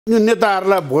यो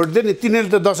नेताहरूलाई भोट दिए नि तिनीहरूले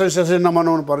त दसैँ ससैँ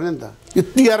नमनाउनु पर्ने नि त यो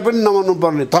तिहार पनि नमनाउनु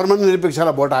पर्ने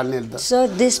धर्मनिरपेक्षलाई भोट हाल्ने नि त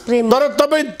सर देश प्रेम तर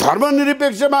तपाईँ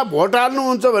धर्मनिरपेक्षमा भोट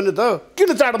हाल्नुहुन्छ भने त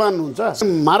किन चाड मान्नुहुन्छ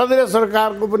भारतीय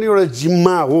सरकारको पनि एउटा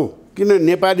जिम्मा हो किन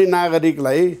नेपाली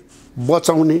नागरिकलाई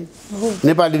बचाउने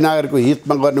नेपाली नागरिकको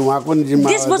हितमा गर्ने उहाँको पनि जिम्मा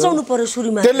देश बचाउनु पर्यो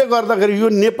सुरुमा त्यसले गर्दाखेरि यो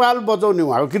नेपाल बचाउने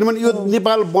उहाँको किनभने यो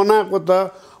नेपाल बनाएको त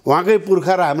उहाँकै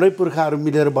पुर्खा र हाम्रै पुर्खाहरू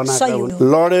मिलेर बनाएको हो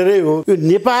लडेरै हो यो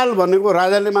नेपाल भनेको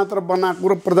राजाले मात्र बनाएको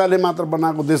र प्रजाले मात्र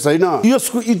बनाएको देश होइन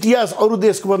यसको इतिहास अरू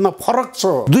देशको भन्दा फरक छ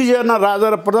दुईजना राजा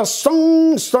र प्रजा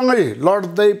सँगसँगै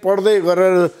लड्दै पढ्दै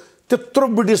गरेर त्यत्रो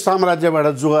ब्रिटिस साम्राज्यबाट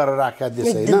जोगाएर राखेका देश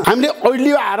होइन हामीले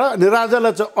अहिले आएर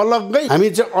राजालाई चाहिँ अलग्गै हामी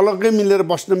चाहिँ अलग्गै मिलेर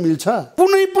बस्न मिल्छ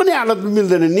कुनै पनि हालतमा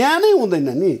मिल्दैन न्याय नै हुँदैन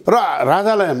नि र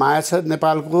राजालाई माया छ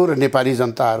नेपालको र नेपाली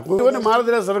जनताहरूको किनभने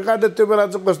भारतीय सरकारले त्यो बेला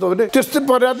चाहिँ कस्तो भने त्यस्तै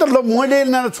पर्या त ल मैले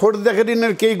यिनीहरू छोडिदिँदाखेरि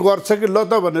यिनीहरू केही गर्छ कि ल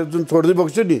त भनेर जुन छोडिदिइ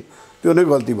बग्छु नि त्यो नै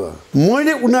गल्ती भयो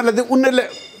मैले उनीहरूले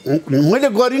मैले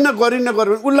गरिनँ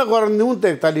उसलाई गर्न दिउँ त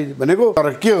एकताली भनेको तर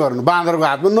के गर्नु बाँदरको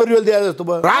हातमा नरिवल दिए जस्तो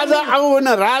भयो राजा आऊ होइन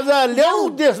राजा ल्याऊ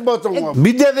देश बचाउँ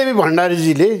विद्या देवी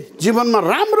भण्डारीजीले जीवनमा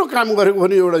राम्रो काम गरेको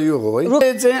पनि एउटा यो हो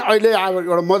है चाहिँ अहिले अब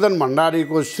एउटा मदन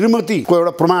भण्डारीको श्रीमतीको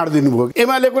एउटा प्रमाण दिनुभयो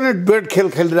एमालेको नि बेट खेल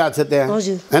खेलिरहेको छ त्यहाँ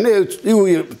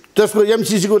होइन त्यसको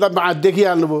एमसिसीको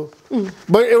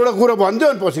देखिहाल्नुभयो एउटा कुरा भन्थ्यो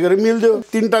अनि पछि गएर मिल्थ्यो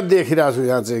तीनटा देखिरहेको छु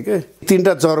यहाँ चाहिँ के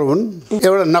तीनटा चरो हुन्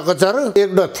एउटा नकचर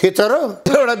एउटा थेचरो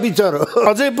एउटा बिचरो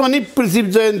अझै पनि पृथ्वी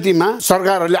जयन्तीमा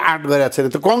सरकारहरूले आँट गरेको छैन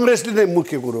त कांग्रेसले नै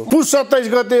मुख्य कुरो पुस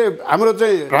 27 गते हाम्रो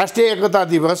चाहिँ राष्ट्रिय एकता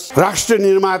दिवस राष्ट्र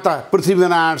निर्माता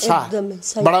पृथ्वीनारायण शाह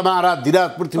बडा महाराज धीराज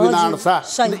पृथ्वीनारायण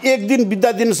शाह एक दिन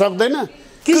बिदा दिन सक्दैन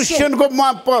क्रिस्चियनको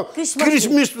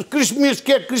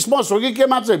क्रिसमस हो कि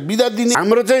केमा चाहिँ बिदा दिने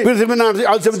हाम्रो चाहिँ पृथ्वीनारायण चाहिँ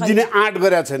अहिलेसम्म दिने आँट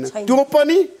गरेको छैन त्यो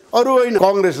पनि अरू होइन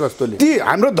कांग्रेस जस्तोले ती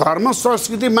हाम्रो धर्म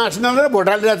संस्कृति मास्नेर भोट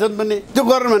हालिरहेछन् भने त्यो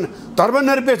गर्नु भने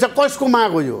धर्मनिरपेक्ष कसको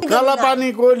माग हो यो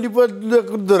कालापानीको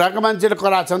लिपोधुराको मान्छेले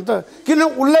कराछन् त किन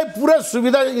उसलाई पुरा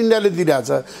सुविधा इन्डियाले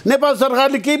दिइरहेछ नेपाल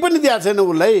सरकारले केही पनि दिएको छैन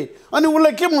उसलाई अनि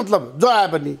उसलाई के मतलब जो आए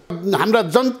पनि हाम्रा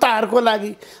जनताहरूको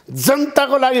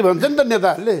लागि भन्छ नि त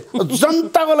नेताहरूले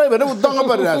जनताको लागि भने दङ्ग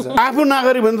परिरहेछ आफू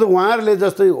नागरिक भने त उहाँहरूले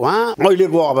जस्तै उहाँ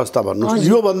अहिलेको अवस्था भन्नुहोस्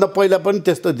योभन्दा पहिला पनि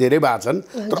त्यस्तो धेरै भएको छन्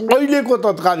तर अहिलेको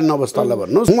तत्कालीन अवस्थालाई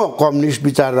भन्नुहोस् म कम्युनिस्ट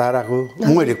विचारधाराको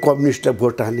मैले कम्युनिस्टलाई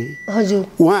भोट हाल्ने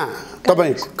उहाँ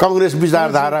तपाईँ कांग्रेस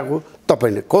विचारधाराको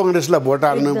तपाईले कांग्रेसलाई भोट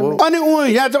हाल्नुभयो अनि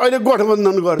यहाँ चाहिँ अहिले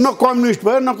गठबन्धन गर्नु न कम्युनिस्ट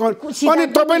भयो न अनि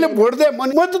तपाईले भोट दिए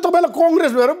मैले त तपाईलाई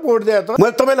कांग्रेस भएर भोट दिए त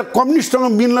मैले तपाईलाई कम्युनिस्टसँग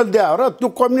मिल्न दिए हो र त्यो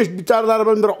कम्युनिस्ट विचारधारा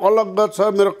पनि मेरो अलग छ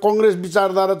मेरो कांग्रेस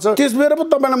विचारधारा छ त्यस भएर पो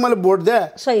तपाईलाई मैले भोट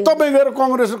दिए तपाईँ गएर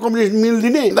कांग्रेस र कम्युनिस्ट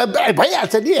मिल्दिने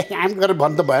भइहाल्छ नि हामी गरेर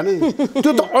भन्न त भएन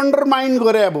त्यो त अन्डरमाइन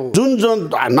गरे अब जुन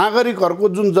नागरिकहरूको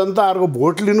जुन जनताहरूको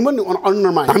भोट लिनु पनि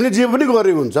अन्डरमाइन हामीले जे पनि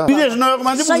गरेको हुन्छ विदेश नगएको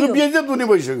मान्छे बेइज्जत हुने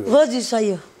भइसक्यो हजुर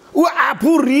सही हो ऊ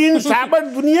आफू ऋण साबाट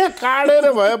दुनियाँ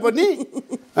काटेर भए पनि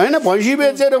हैन भैँसी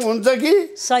बेचेर हुन्छ कि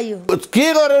सही हो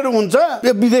के गरेर हुन्छ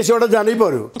त्यो विदेशबाट जानै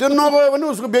पर्यो त्यो नगयो भने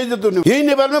उसको बेइज्जत हुने यही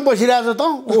नेपालमै बसिरहेछ त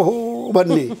ओहो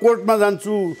भन्ने कोर्टमा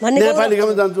जान्छु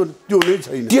न्यायपालिकामा जान्छु त्यो नै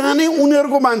छैन त्यहाँ नै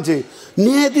उनीहरूको मान्छे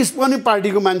न्यायाधीश पनि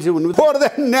पार्टीको मान्छे हुनु पर्दा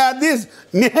न्यायाधीश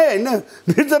न्याय हैन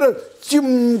भित्र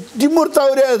चिमुर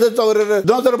चौरेर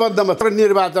नजरबद्धमा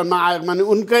निर्वाचनमा आयोगमा नि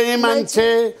उनकै मान्छे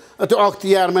त्यो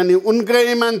अख्तियारमा नि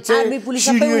उनकै मान्छे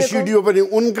सिडिओ पनि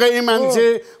उनकै मान्छे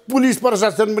पुलिस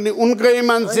प्रशासन पनि उनकै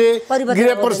मान्छे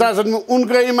गृह प्रशासन पनि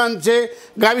उनकै मान्छे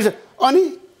गाविस अनि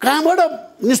कहाँबाट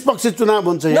निष्पक्ष चुनाव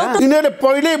हुन्छ यहाँ यिनीहरूले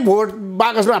पहिल्यै भोट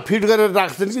बाकसमा फिट गरेर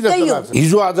राख्छन् कि जस्तो लाग्छ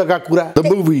हिजो आजका कुरा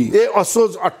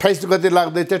असोज 28 गते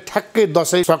लाग्दै थियो ठ्याक्कै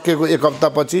दसैँ सकेको एक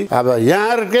हप्तापछि अब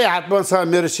यहाँहरूकै हातमा छ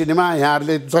मेरो सिनेमा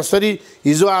यहाँहरूले जसरी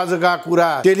हिजो आजका कुरा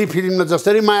टेलिफिल्ममा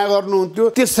जसरी माया गर्नुहुन्थ्यो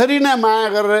त्यसरी नै माया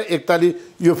गरेर एकताली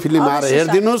यो फिल्म आएर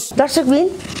हेरिदिनुहोस्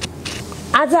दर्शकबिन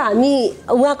आज हामी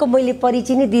उहाँको मैले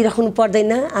परिचय नै दिइराख्नु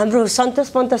पर्दैन हाम्रो सन्तोष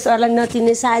पन्त सरलाई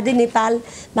नचिन्ने सायदै नेपाल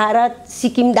भारत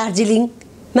सिक्किम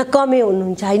दार्जिलिङमा कमै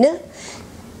हुनुहुन्छ हैन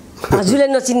हजुरलाई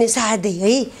नचिन्ने सायदै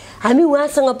है हामी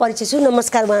उहाँसँग परिचय छु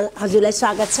नमस्कार उहाँ हजुरलाई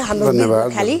स्वागत छ हाम्रो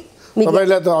खाली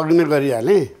तपाईलाई त अघि नै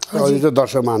गरिहाले अहिले त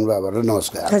दर्शक महानुभावहरु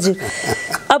नमस्कार हजुर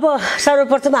अब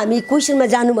सर्वप्रथम हामी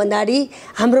क्वेशनमा जानुभन्दा अगाडि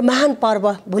हाम्रो महान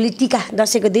पर्व भोलि टीका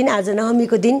दशैंको दिन आज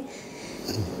नवमीको दिन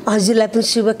हजुरलाई पनि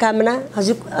शुभकामना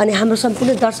हजुर अनि हाम्रो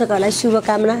सम्पूर्ण दर्शकहरूलाई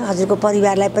शुभकामना हजुरको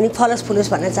परिवारलाई पनि फलोस् फुलोस्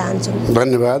भन्न चाहन्छु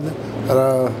धन्यवाद र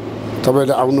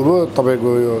तपाईले आउनुभयो तपाईको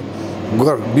यो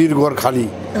वीर गोर्खाली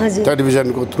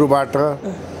टेलिभिजनको थ्रुबाट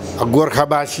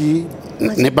गोर्खावासी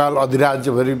नेपाल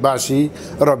अधिराज्यभरिवासी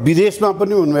र विदेशमा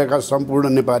पनि हुनुभएका सम्पूर्ण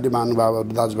नेपाली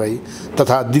महानुभावहरू दाजुभाइ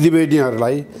तथा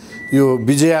दिदीबहिनीहरूलाई यो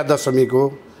विजयादशमीको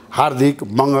हार्दिक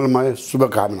मङ्गलमय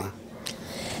शुभकामना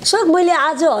सर मैले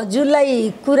आज हजुरलाई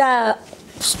कुरा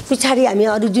पछाडि हामी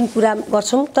अरू जुन कुरा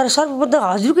गर्छौँ तर सर्वप्रथम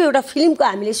हजुरको एउटा फिल्मको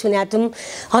हामीले सुनेका थियौँ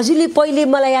हजुरले पहिले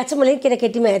मलाई याद छ मैले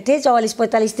केटाकेटीमा हेर्थेँ 44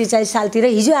 45 43 सालतिर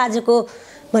हिजो आजको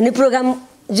भन्ने प्रोग्राम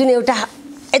जुन एउटा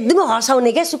एकदमै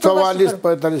हँसाउने क्या 44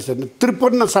 45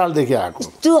 53 सालदेखि आएको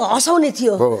त्यो हँसाउने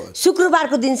थियो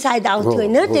शुक्रबारको दिन सायद आउँथ्यो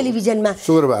होइन टेलिभिजनमा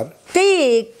शुक्रबार त्यही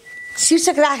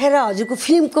शीर्षक राखेर हजुरको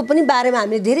फिल्मको पनि बारेमा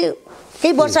हामीले धेरै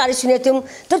केही वर्ष अगाडि सुनेको थियौँ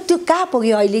तर त्यो कहाँ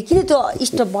पुग्यो अहिले किन त्यो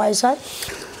स्टप भयो सर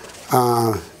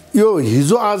यो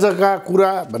हिजो आजका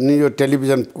कुरा भन्ने यो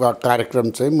टेलिभिजन कार्यक्रम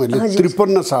चाहिँ मैले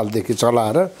 53 सालदेखि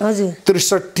चलाएर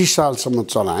 63 सालसम्म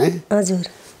चलाएँ हजुर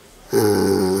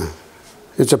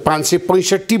यो चाहिँ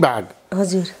 565 भाग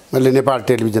हजुर मैले नेपाल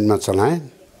टेलिभिजनमा चलाएँ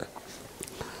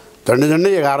झन्डै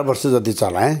झन्डै 11 वर्ष जति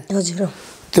चलाएँ हजुर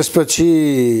त्यसपछि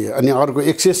अनि अर्को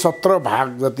 117 भाग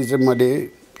जति चाहिँ मैले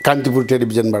कान्तिपुर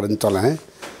टेलिभिजनबाट चलाएँ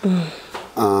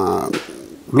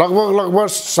लगभग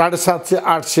 750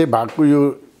 800 भागको यो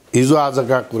हिजो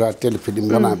आजका कुरा टेलिफिल्म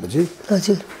बनाएपछि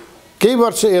केही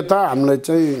वर्ष यता हामीलाई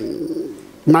चाहिँ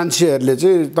मान्छेहरूले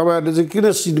चाहिँ तपाईँहरूले चाहिँ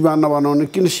किन सिनेमा नबनाउने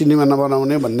किन सिनेमा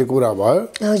नबनाउने भन्ने कुरा भयो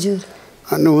हजुर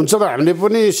अनि हुन्छ त हामीले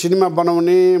पनि सिनेमा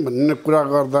बनाउने भन्ने कुरा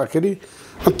गर्दाखेरि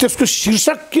त्यसको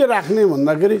शीर्षक के राख्ने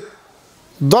भन्दाखेरि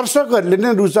दर्शकहरूले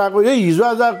नै रुचाएको यही हिजो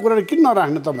आजको कुरा किन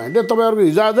नराख्ने तपाईँहरूको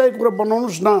हिजो आजकै कुरा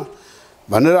बनाउनुहोस् न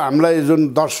भनेर हामीलाई जुन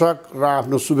दर्शक र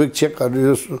आफ्नो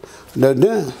शुभेच्छकहरू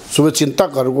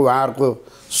शुभचिन्तकहरूको उहाँहरूको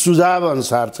सुझाव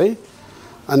अनुसार चाहिँ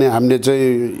अनि हामीले चाहिँ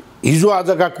हिजो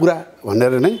आजका कुरा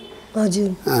भनेर नै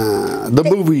द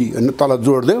मुभी अनि तल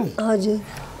जोड्दियौँ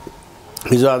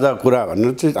हिजो आजका कुरा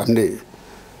भनेर चाहिँ हामीले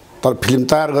तर फिल्म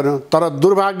तयार गऱ्यौँ तर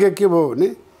दुर्भाग्य के भयो भने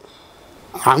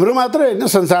हाम्रो मात्रै होइन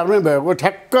संसारमै भएको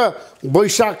ठ्याक्क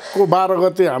वैशाखको 12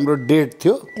 गते हाम्रो डेट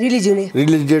थियो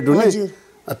रिलिज डेट हुने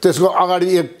त्यसको अगाडि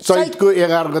चैतको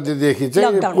 11 गतेदेखि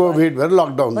चाहिँ कोभिड भएर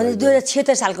लकडाउन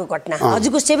 2076 सालको घटना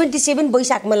हजुरको 77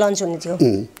 वैशाखमा लन्च हुने थियो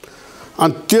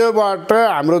अनि त्योबाट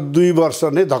हाम्रो 2 वर्ष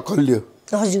नै धक्कलियो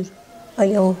हजुर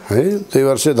अहिले हो है 2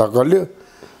 वर्ष धक्कलियो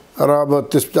र अब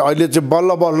त्यसपछि अहिले चाहिँ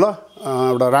बल्ल बल्ल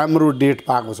एउटा राम्रो डेट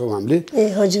पाएको छौँ हामीले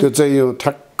त्यो चाहिँ यो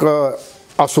ठ्याक्क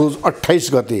असोज 28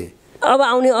 गते अब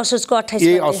आउने असोजको 28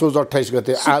 गते असोज 28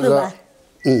 गते आज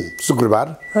शुक्रबार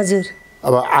हजुर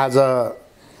अब आज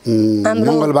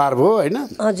मङ्गलबार भयो हैन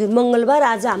हजुर मङ्गलबार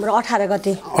आज हाम्रो 18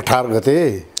 गते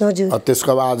हजुर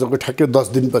त्यसको अब आजको ठ्याक्कै 10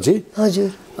 दिनपछि हजुर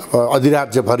अब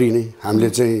अधिराज्यभरि नै हामीले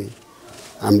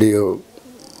यो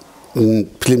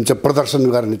फिल्म चाहिँ प्रदर्शन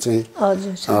गर्ने चाहिँ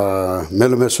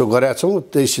मेलोमेसो गरेका छौँ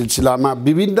त्यही सिलसिलामा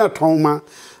विभिन्न ठाउँमा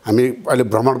हामी अहिले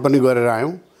भ्रमण पनि गरेर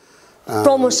आयौँ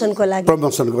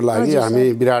प्रमोसनको लागि हामी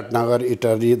विराटनगर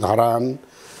इटहरी धरान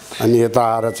अनि यता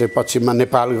आएर चाहिँ पश्चिममा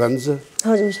नेपालगञ्ज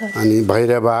अनि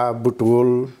भैरवा बुटवल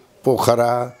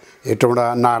पोखरा हेटौँडा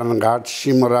नारायणघाट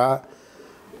सिमरा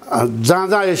जहाँ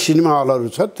जहाँ यो सिनेमा हलहरू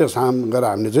छ त्यसमा गएर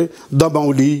हामीले चाहिँ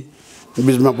दमौली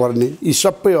बिचमा पर्ने यी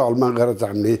सबै हलमा गएर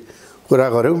चाहिँ हामीले कुरा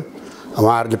गऱ्यौँ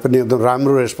उहाँहरूले पनि एकदम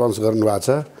राम्रो रेस्पोन्स गर्नुभएको छ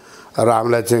र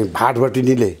हामीलाई चाहिँ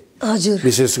भाटभटिनीले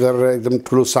विशेष गरेर एकदम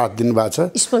ठुलो साथ दिनुभएको छ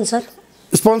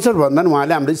स्पोन्सर भन्दा पनि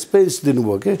उहाँले हामीलाई स्पेस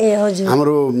दिनुभयो कि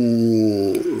हाम्रो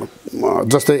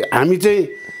जस्तै हामी चाहिँ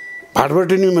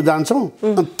भाटभटिनीमा जान्छौँ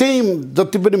त्यही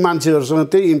जति पनि मान्छेहरूसँग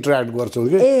त्यही इन्टरेक्ट गर्छौँ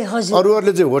कि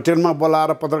अरूहरूले चाहिँ होटेलमा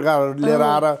बोलाएर पत्रकारहरू लिएर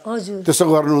आएर त्यसो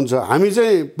गर्नुहुन्छ हामी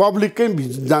चाहिँ पब्लिककै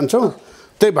जान्छौँ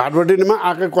त्यही भाटभटिनीमा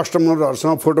आएकै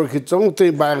कस्टमरहरूसँग फोटो खिच्छौँ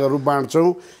त्यही ब्यागहरू बाँड्छौँ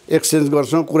एक्सचेन्ज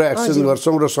गर्छौँ कुरा एक्सचेन्ज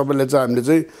गर्छौँ र सबैले चाहिँ हामीले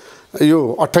चाहिँ यो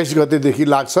 28 गतेदेखि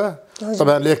लाग्छ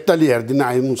तपाईँहरूले एकताली हेरिदिन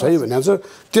आइदिनुहोस् है भनेको छ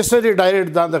त्यसरी डाइरेक्ट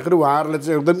जाँदाखेरि उहाँहरूले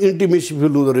चाहिँ एकदम इन्टिमेसी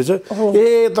फिल हुँदो रहेछ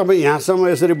ए तपाईँ यहाँसम्म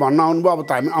यसरी भन्न आउनुभयो अब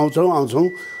त हामी आउँछौँ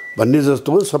भन्ने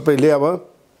जस्तो हो सबैले अब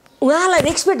उहाँलाई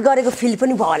रेस्पेक्ट गरेको फिल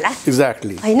पनि भयो होला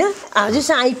एक्ज्याक्टली होइन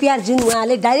हजुरसँग आइपिआर जुन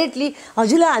उहाँले डाइरेक्टली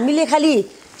हजुरलाई हामीले खालि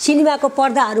सिनेमाको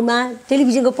पर्दाहरूमा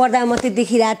टेलिभिजनको पर्दामा मात्रै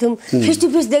देखिरहेको थियौँ फेस टु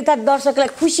फेस देख्दा दर्शकलाई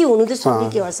खुसी हुनु त सबै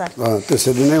के हो सर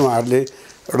त्यसरी नै उहाँहरूले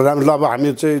एउटा राम्रो अब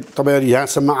हामी चाहिँ तपाईँहरू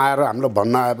यहाँसम्म आएर हामीलाई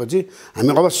भन्न आएपछि हामी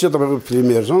अवश्य तपाईँको फिल्म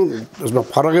हेर्छौँ त्यसमा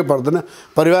फरकै पर्दैन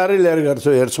परिवारै लिएर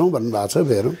हेर्छौँ भन्नुभएको छ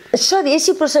हेरौँ सर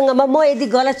यसै प्रसङ्गमा म यदि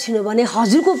गलत छुइनँ भने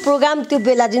हजुरको प्रोग्राम त्यो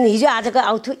बेला जुन हिजो आजको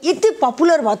आउँथ्यो यति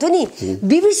पपुलर भयो थियो नि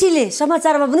बिबिसीले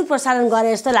समाचारमा पनि प्रसारण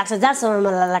गरे जस्तो लाग्छ जहाँसम्म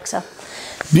मलाई लाग्छ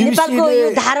नेपालको यो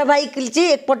धारावाहिक चाहिँ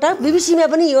एकपल्ट बिबिसीमा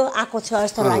पनि यो आएको छ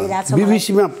जस्तो लागिरहेको छ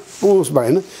बिबिसीमा पोस्ट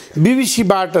भएन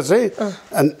बिबिसीबाट चाहिँ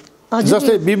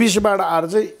जस्तै बिबिसीबाट आएर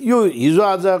चाहिँ यो हिजो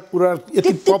आज कुरा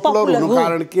यति पपुलर हुनु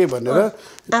कारण के भनेर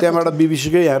त्यहाँबाट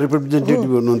बिबिसीकै यहाँ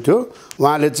रिप्रेजेन्टेटिभ हुनुहुन्थ्यो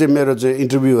उहाँले चाहिँ मेरो चाहिँ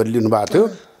इन्टरभ्यूहरू लिनुभएको थियो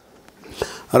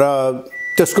र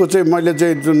त्यसको चाहिँ मैले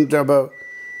चाहिँ जुन अब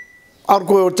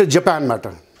अर्को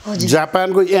चाहिँ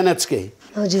जापानको एनएचके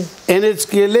हजुर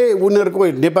एनएचकेले उनीहरूको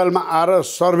नेपालमा आएर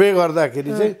सर्वे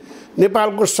गर्दाखेरि चाहिँ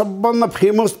नेपालको सबभन्दा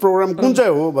फेमस प्रोग्राम कुन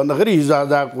चाहिँ हो भन्दाखेरि हिजो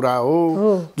आजको कुरा हो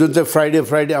जुन चाहिँ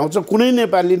फ्राइडे आउँछ कुनै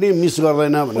नेपाली नै मिस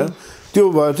गर्दैन भनेर त्यो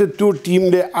भयो चाहिँ त्यो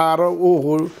टिमले आएर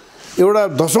ओहो एउटा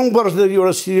 10औं वर्षदेखि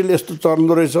एउटा सिरियल यस्तो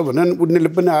चल्दो रहेछ भनेर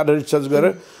उनीहरूले पनि आएर रिसर्च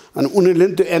गरेर अनि उनीहरूले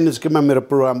पनि त्यो एनएचकेमा मेरो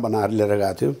प्रोग्राम बनाएर लिएर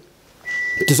गएको थियो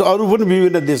त्यसो अरू पनि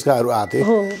विभिन्न देशकाहरू आएको थिए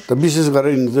त विशेष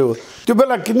गरेर त्यो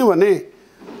बेला किनभने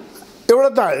एउटा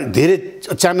त धेरै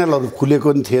च्यानलहरू खुलेको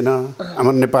पनि थिएन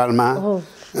हाम्रो नेपालमा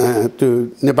त्यो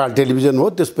नेपाल टेलिभिजन हो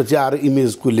त्यसपछि आएर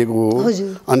इमेज खुलेको हो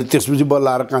अनि त्यसपछि बल्ल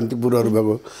आएर कान्तिपुरहरू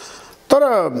भएको तर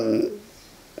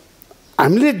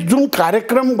हामीले जुन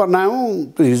कार्यक्रम बनायौँ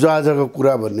त्यो हिजो आजको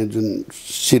कुरा भन्ने जुन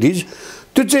सिरिज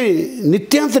त्यो चाहिँ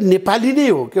नित्यान्त नेपाली नै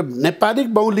हो के नेपाली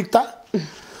मौलिकता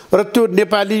र त्यो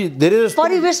नेपाली धेरै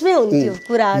परिवेशमै हुन्थ्यो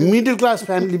कुरा मिडल क्लास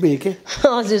फ्यामिलीमै के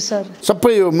हजुर सर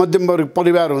सबै यो मध्यम वर्ग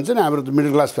परिवार हुन्छ नि हाम्रो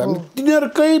मिडल क्लास फ्यामिली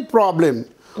तिनीहरूकै प्रब्लम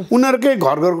उनीहरूकै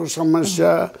घरको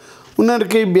समस्या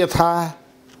उनीहरूकै व्यथा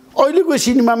अहिलेको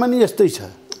सिनेमामा नि यस्तै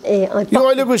छ यो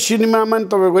अहिलेको सिनेमामा नि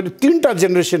तपाईँको 3टा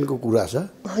जेनेरेसनको कुरा छ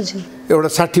एउटा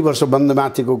 60 वर्षभन्दा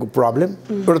माथिको प्रब्लम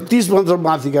एउटा 30 वर्ष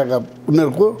माथिका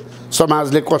उनीहरूको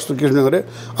समाजले कस्तो किसिमले गरे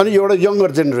अनि एउटा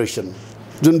यङ्गर जेनेरेसन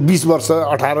जुन 20 वर्ष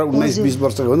 18 19 20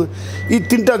 वर्षको हुन्छ यी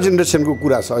 3टा जेनेरेसनको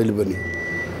कुरा छ अहिले पनि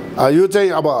यो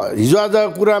चाहिँ अब हिजो आजको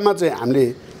कुरामा चाहिँ हामीले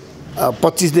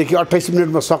 25 देखि 28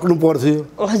 मिनेटमा सक्नु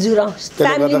पर्थ्यो हजुर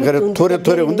त्यसले गर्दाखेरि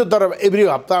थोरै हुन्थ्यो तर एभ्री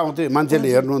हप्ता आउँथ्यो मान्छेले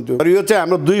हेर्नुहुन्थ्यो र यो चाहिँ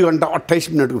हाम्रो 2 घण्टा 28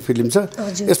 मिनेटको फिल्म छ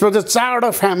यसमा चाहिँ 4वटा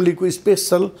फ्यामिलीको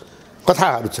स्पेशल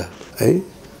कथाहरू छ है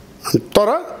तर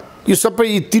यो सबै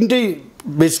यी 3टै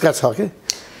बेसका छ के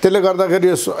त्यसले गर्दाखेरि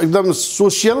यो एकदम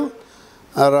सोसियल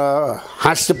र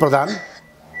हास्य प्रधान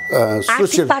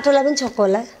सोसियल पाटोलाई पनि छ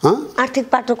होला आर्थिक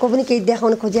पाटोको पनि केही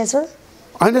देखाउन खोजिया छ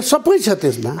हैन सबै छ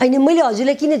त्यसमा हैन मैले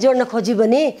हजुरलाई किन जोड्न खोजी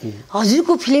भने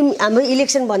हजुरको फिल्म हाम्रो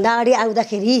इलेक्सन भन्दा अगाडि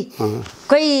आउँदाखेरि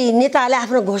कोही नेताले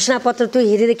आफ्नो घोषणापत्र त्यो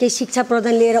हेरेर केही शिक्षा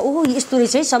प्रदान लिएर ओहो यस्तो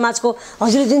रहेछ है समाजको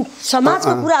हजुरले जुन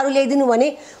समाजको कुराहरू ल्याइदिनु भने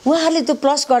उहाँहरूले त्यो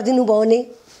प्लस गरिदिनु भयो भने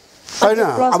हैन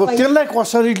अब त्यसलाई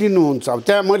कसरी लिनुहुन्छ अब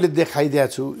त्यहाँ मैले देखाइदिएको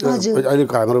छु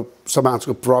अहिलेको हाम्रो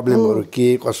समाजको प्रब्लमहरू के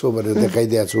कसो भनेर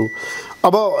देखाइदिएको छु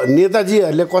अब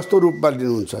नेताजीहरूले कस्तो रूपमा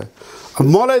लिनुहुन्छ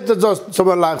मलाई त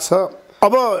जस्तो लाग्छ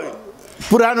अब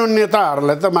पुरानो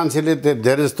नेताहरूलाई त मान्छेले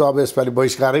धेरै जस्तो अब यसपालि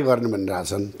बहिष्कारै गर्ने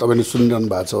भनिरहेछन् तपाईँले सुनिरहनु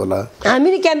भएको छ होला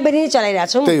हामीले क्याम्पेन नै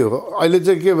चलाइरहेछौँ त्यही हो अहिले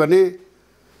चाहिँ के भने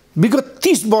विगत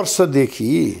 30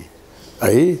 वर्षदेखि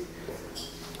है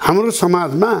हाम्रो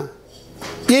समाजमा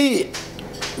यही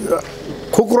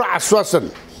खोक्रो आश्वासन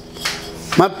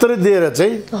मात्रै दिएर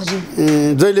चाहिँ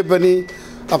जहिले पनि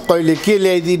कहिले के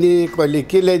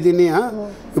ल्याइदिने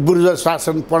बुर्जुवा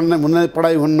शासन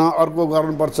पढाइ हुन्न अर्को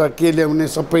गर्नुपर्छ के ल्याउने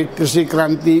सबै कृषि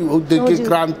क्रान्ति औद्योगिक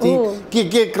क्रान्ति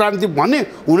के क्रान्ति भने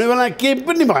हुने बेला केही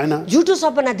पनि भएन झुटो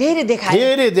सपना धेरै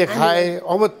देखाए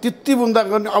अब त्यति बुन्दा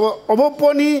गर्ने अब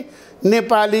पनि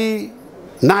नेपाली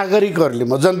नागरिकहरूले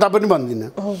म जनता पनि भन्दिनँ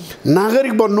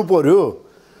नागरिक बन्नु पर्यो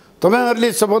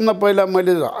तपाईँहरूले सबभन्दा पहिला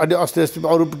मैले अलि अस्ति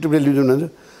अरू टेलिभिजन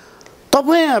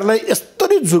तपाईहरुलाई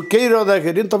यस्तरी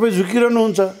झुक्याइरहँदाखेरि तपाईं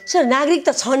झुकिरहनुहुन्छ सर नागरिक त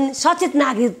छन् सचेत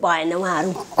नागरिक भएन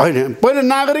उहाँहरु हैन पहिले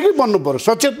नागरिकै बन्नु पर्यो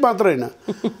सचेत मात्र हैन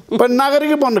पहिले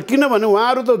नागरिकै बन्नु किनभने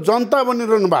उहाँहरु त जनता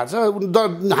बनिरहनु भएको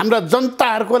छ हाम्रा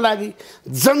जनताहरुको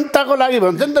लागि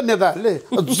भन्छ नि त नेताहरुले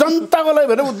जनताको लागि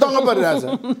भनेर दङ्ग परिरहेछ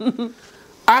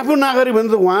आफू नागरिक भने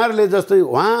त उहाँहरुले जस्तै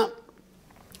उहाँ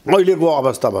अहिलेको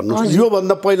अवस्था भन्नुस् यो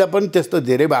भन्दा पहिला पनि त्यस्तो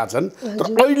धेरै भएको छन् तर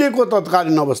अहिलेको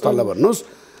तत्कालीन अवस्थालाई भन्नुस्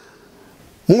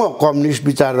म कम्युनिस्ट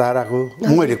विचारधाराको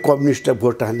मैले कम्युनिस्टलाई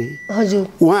भोट हाल्ने हजुर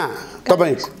उहाँ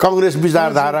तपाई कांग्रेस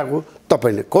विचारधाराको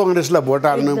तपाईले कांग्रेसलाई भोट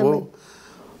हाल्नु भयो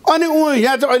अनि उ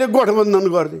यहाँ चाहिँ अहिले गठबन्धन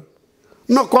गर्दै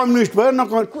न कम्युनिस्ट भयो न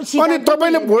अनि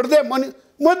तपाईले भोट दिए अनि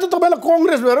म त तपाईलाई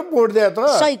कांग्रेस भएर भोट दिए त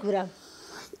सही कुरा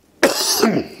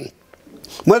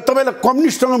मैले तपाईलाई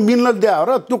कम्युनिस्टसँग मिल्न दिए हो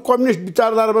र त्यो कम्युनिस्ट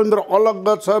विचारधारा पनि मेरो अलग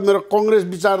छ मेरो कांग्रेस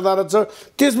विचारधारा छ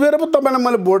त्यसबेर पो तपाईलाई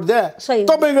मैले भोट दिए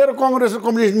तपाई गएर कांग्रेस र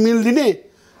कम्युनिस्ट मिल्दिने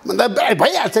भन्दा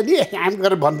भइहाल्छ नि हामी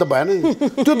गरेर भन्दा भएन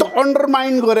त्यो त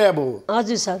अन्डरमाइन गरे अब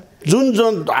हजुर सर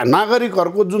जुन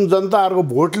नागरिकहरुको जुन जनताहरुको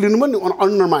भोट लिनु पनि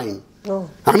अन्डरमाइन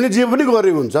हामीले जे पनि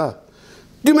गरे हुन्छ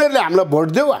तिमीहरुले हामीलाई भोट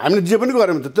देऊ हामीले जे पनि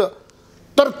गरे हुन्छ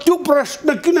तर त्यो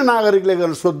प्रश्न किन नागरिकले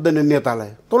गरेर सोध्दैन नेतालाई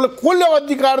तँले कसले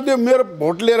अधिकार दियो मेरो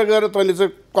भोट लिएर गएर तैँले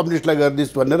चाहिँ कम्युनिस्टलाई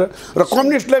गर्दिस् भनेर र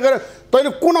कम्युनिस्टले गएर तैँले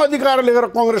कुन अधिकारले गएर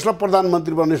कांग्रेसलाई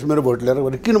प्रधानमन्त्री बन्नेस् मेरो भोट लिएर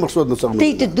भने किन म सोध्न सक्नु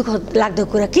त्यही त दुःख लाग्दो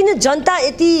कुरा किन जनता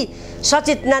यति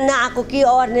सचेतना नआएको कि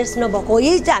अवेरनेस नभएको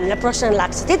यही चाहिँ हामीलाई प्रश्न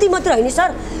लाग्छ त्यति मात्र होइन सर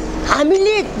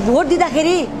हामीले भोट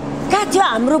दिँदाखेरि कहाँ थियो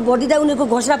हाम्रो भोट दिँदा उनीहरूको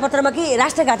घोषणापत्रमा कि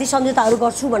राष्ट्रघाती सम्झौताहरू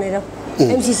गर्छु भनेर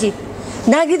एमसीसी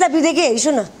नागरिकता विधेयकै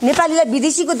हेर्छु न नेपालीलाई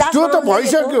विदेशीको दास त्यो त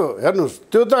भइसक्यो हेर्नुहोस्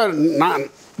त्यो त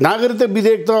नागरिकता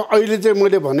विधेयक त अहिले चाहिँ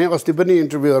मैले भने अस्ति पनि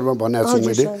इन्टरभ्यूहरूमा भनेको छु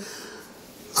मैले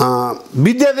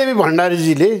विद्या देवी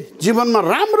भण्डारीजीले जीवनमा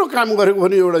राम्रो काम गरेको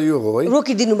पनि एउटा यो हो है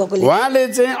रोकिदिनु भएकोले उहाँले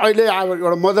चाहिँ अहिले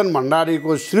एउटा मदन भण्डारीको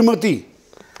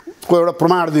श्रीमतीको एउटा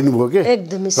प्रमाण दिनुभयो के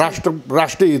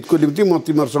राष्ट्रिय हितको निम्ति म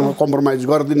तिमीहरूसँग कम्प्रोमाइज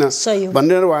गर्दिनँ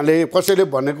भनेर उहाँले कसैले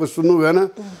भनेको सुन्नु भएन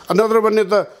नत्र भने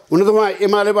त हुन त उहाँ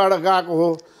एमालेबाट गएको हो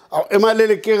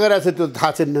एमाले के गरेछ त्यो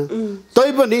थाहा छैन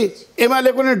तैपनि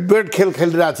एमालेको नै डुएट खेल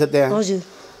खेलिरहेछ त्यहाँ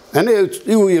हैन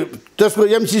त्यसको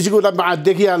एमसीसीको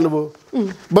देखिहाल्नुभयो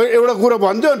एउटा कुरा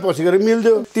भन्थ्यो अनि पछि गएर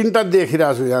मिल्थ्यो तीनटा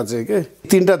देखिरहेको छु यहाँ चाहिँ के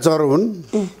तीनटा चरो हुन्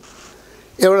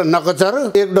एउटा नकचरो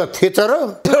एउटा थेचरो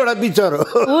एउटा बिचरो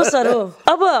हो सर हो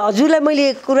अब हजुरलाई मैले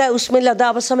कुरा उसमै लदा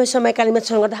अब समय समयकालीनमा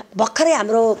छन् गर्दा भर्खरै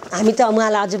हामी त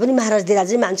उहाँलाई अझै पनि महाराज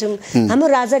दिराजै मान्छौँ हाम्रो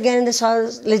राजा ज्ञानेन्द्र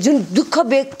सरले जुन दुःख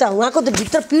व्यक्त उहाँको त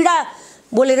भित्र पीडा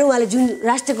बोलेर उहाँले जुन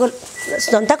राष्ट्रको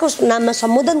जनताको नाममा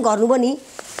सम्बोधन गर्नुभयो नि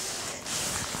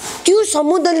त्यो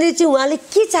सम्बोधनले चाहिँ उहाँले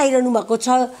के चाहिरहनु भएको छ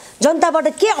जनताबाट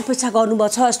के अपेक्षा गर्नुभएको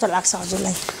छ जस्तो लाग्छ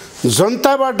हजुरलाई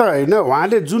जनताबाट होइन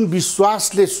उहाँले जुन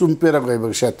विश्वासले सुम्पेर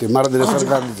गएको साथी मारदिने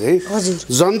सरकारले चाहिँ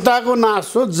जनताको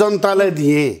नासो जनतालाई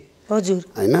दिए हजुर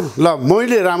होइन ल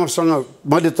मैले राम्रोसँग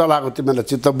मैले चलाएको तिमीलाई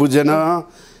चित्त बुझेन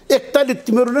एकताले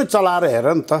तिमीहरू नै चलाएर हेर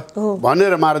नि त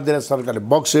भनेर मारदिने सरकारले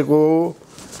बक्सेको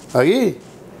है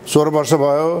 16 वर्ष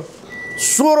भयो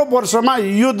 16 वर्षमा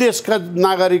यो देशका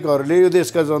नागरिकहरूले यो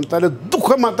देशका जनताले दुःख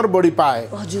मात्र बढी पाए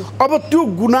अब त्यो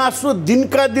गुनासो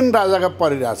दिनका दिन राजाका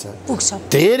परिरहेछ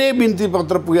धेरै बिन्ती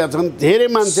पत्र पुगेका छन् धेरै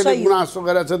मान्छेले गुनासो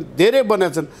गरेका छन् धेरै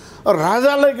बनेका छन्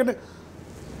राजालाई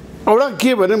एउटा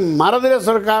के भने मारदिने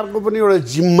सरकारको पनि एउटा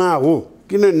जिम्मा हो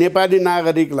किन नेपाली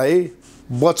नागरिकलाई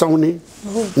बचाउने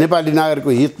नेपाली नागरिकको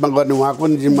हितमा गर्ने उहाँको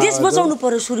पनि जिम्मा देश बचाउनु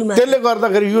पर्यो सुरुमा त्यसले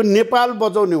गर्दाखेरि यो नेपाल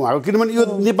बचाउने उहाँको किनभने यो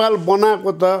नेपाल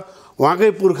बनाएको त उहाँकै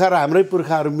पुर्खा र हाम्रै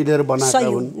पुर्खाहरू मिलेर बनाएका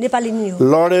हुन् नेपाली नै हो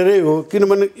लडेरै हो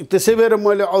किनभने त्यसै भएर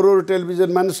मैले अरू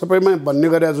टेलिभिजनमा पनि सबैमा भन्ने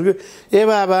गरेको छु कि ए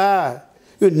बाबा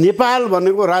यो नेपाल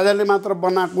भनेको राजाले मात्र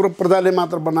बनाएको र प्रजाले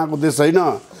मात्र बनाएको देश होइन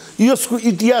यसको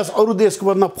इतिहास अरू देशको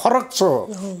भन्दा फरक छ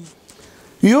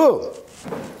यो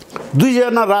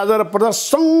दुईजना राजा र प्रजा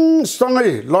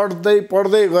सँगसँगै लड्दै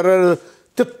पढ्दै गरेर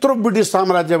त्यत्रो ब्रिटिस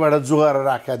साम्राज्यबाट जोगाएर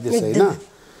राखेका देश होइन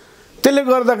त्यसले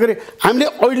गर्दाखेरि हामीले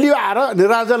अहिले आएर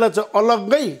राजालाई चाहिँ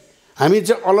अलग्गै हामी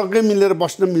चाहिँ अलग्गै मिलेर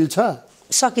बस्न मिल्छ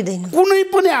सकिँदैन कुनै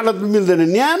पनि हालतमा मिल्दैन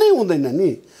न्याय नै हुँदैन नि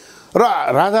र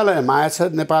राजालाई माया छ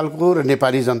नेपालको र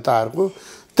नेपाली जनताहरूको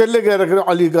त्यसले गर्दाखेरि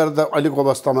अहिलेको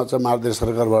अवस्थामा चाहिँ मारदिने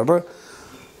सरकारबाट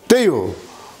त्यही हो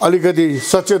अलिकति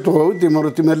सचेत हो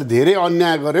तिमीहरूले धेरै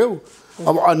अन्याय गर्यौ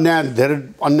अब धेरै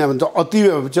अन्याय भन्छ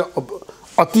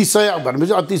अतिशय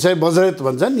भनेपछि अतिशय बज्रत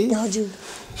भन्छ नि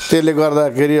त्यसले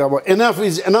गर्दाखेरि अब एनफ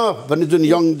इज एनफ भन्ने जुन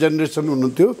यङ जेनेरेसन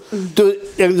हुनुहुन्थ्यो त्यो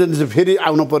यङ जेनेरेसन फेरि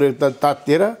आउनु पर्यो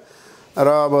तातिएर र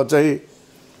अब चाहिँ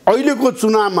अहिलेको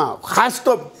चुनावमा खास त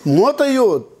म त यो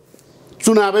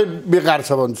चुनावै बेकार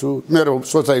छ भन्छु मेरो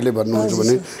सोचाइले भन्नुहुन्छ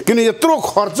भने किन यत्रो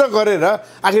खर्च गरेर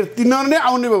आखिर तिनीहरू नै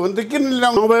आउने भयो भने त किन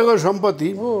नभएको सम्पत्ति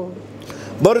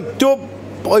बरु त्यो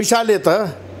पैसाले त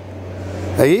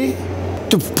है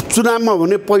त्यो चुनावमा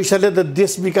हुने पैसाले त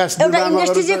देश विकास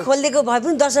इन्डस्ट्री चाहिँ खोलिदिएको भए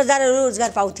पनि 10,000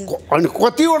 रोजगार पाउँथे अनि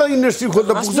कतिवटा इन्डस्ट्री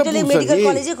खोल्दा पुग्छ मेडिकल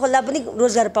कलेजै खोल्दा पनि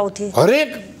रोजगार पाउँथे हरेक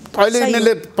अहिले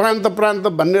यिनीहरूले प्रान्त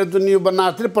भनेर जुन यो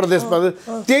बनाएको थियो प्रदेश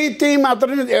त्यही मात्र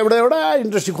नि एउटा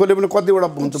इन्डस्ट्री खोल्यो भने कतिवटा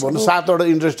हुन्छ भन्नु 7वटा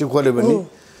इन्डस्ट्री खोल्यो भने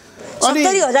अनि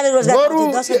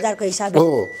 10,000 हो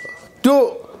त्यो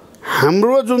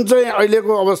हाम्रो जुन चाहिँ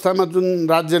अहिलेको अवस्थामा जुन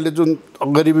राज्यले जुन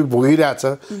गरिबी भोगिरहेछ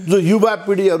जो युवा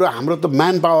पिँढीहरू हाम्रो त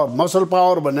म्यान पावर मसल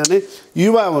पावर भनेर नै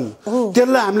युवा हुन्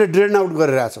त्यसलाई हामीले ड्रेन आउट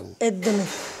गरिरहेछौँ एकदमै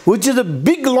which is a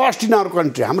big lost in our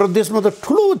country हाम्रो देशमा त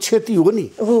ठुलो क्षति हो नि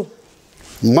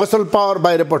मसल पावर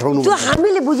बाहिर पठाउनु त्यो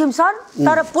हामीले बुझ्यौँ सर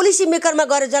तर पोलिसी मेकरमा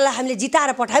गएर जसलाई हामीले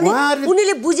जिताएर पठायौँ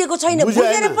उनीले बुझेको छैन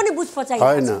बुझेर पनि बुझ पचाइ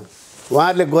हैन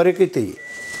उहाँहरूले गरेकै त्यही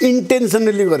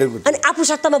इन्टेन्सनली गरेको अनि आफू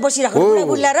सत्तामा बसिराख्नु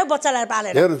बुढालाई र बच्चालाई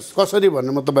पालेर हेर्नुस् कसरी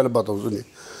भन्ने म तपाईँलाई बताउँछु नि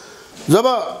जब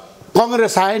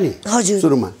कांग्रेस आयो नि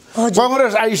सुरुमा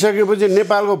कांग्रेस आइसकेपछि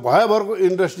नेपालको भयभरको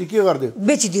इन्डस्ट्री के गर्दियो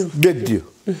बेच्दियो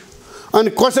अनि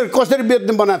कसरी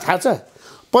बेच्ने बनाए थाहा छ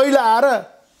पहिला आएर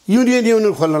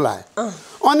युनियन खोल्न लाग्यो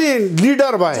अनि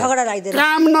लिडर भयो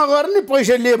काम नगर्ने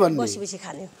पैसा लिए भन्ने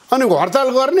अनि हडताल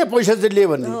गर्ने पैसा चाहिँ लिए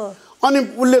भन्ने अनि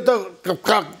उसले त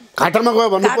घाटामा गयो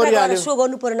भन्नु परिहाल्यो सो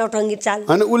गर्नु पर्यो नौटङ्गी चाल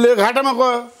अनि उसले घाटामा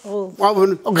गयो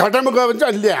अब घाटामा गयो भने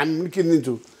चाहिँ अहिले हामी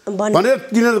किनिदिन्छौँ भनेर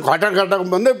तिनीहरू घाटाको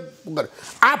भन्दै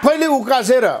आफैले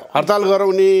उकासेर हडताल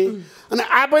गराउने अनि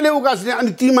आफैले उकास्ने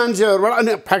अनि ती मान्छेहरूबाट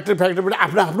अनि फ्याक्ट्रीबाट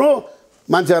आफ्नो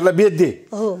मान्छेहरूलाई बेच्दिए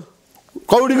हो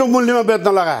कौडीको मूल्यमा बेच्न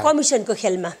लगाए कमिसनको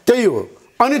खेलमा त्यही हो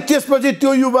अनि त्यसपछि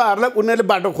त्यो युवाहरूलाई उनीहरूले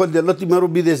बाटो खोलिदिए ल तिमीहरू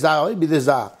विदेश जा है विदेश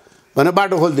जा भनेर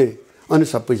बाटो खोलिदिए अनि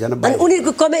सबैजना अनि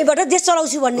उनीहरूको कमाइबाट देश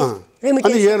चलाउँछु भन्ने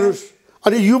अनि हेर्नुहोस्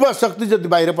अनि युवा शक्ति जति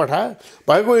बाहिर पठायो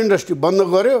भएको इन्डस्ट्री बन्द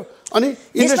गर्यो अनि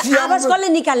इन्डस्ट्री आवाज कसले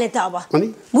निकाल्ने त अब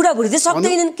बुढाबुढी त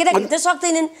सक्दैनन् केटाकेटी त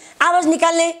सक्दैनन् आवाज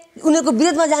निकाल्ने उनीहरूको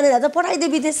विरोधमा जाने त पठाइदिए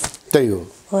विदेश त्यही हो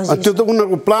त्यो त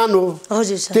उनीहरूको प्लान हो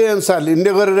हजुर सर त्यही अनुसारले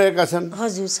यिनले गरिरहेका छन्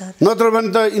हजुर सर नत्र भने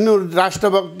त यिनीहरू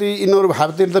राष्ट्रभक्ति यिनीहरू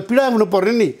भारतीयले त पीडा हुनु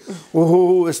पर्ने नि ओहो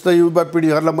यस्ता युवा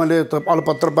पिँढीहरूलाई मैले त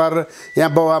अलपत्र पारेर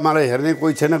यहाँ बाउ आमालाई हेर्ने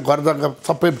कोही छैन घर जग्गा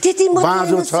सबै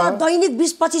बाँझो छ दैनिक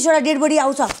 20-25 वटा डेड बडी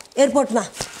आउँछ एयरपोर्टमा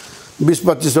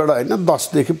 20-25 वटा होइन 10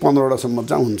 देखि 15 वटासम्म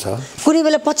चाहिँ हुन्छ कुनै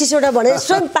बेला 25 वटा भने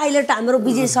स्वयं पाइलट हाम्रो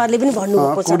विजय सरले पनि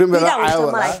भन्नुभएको छ कुनै बेला आयो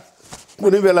होला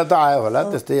कुनै बेला त आयो होला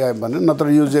त्यस्तै आयो भने नत्र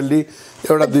युजुअली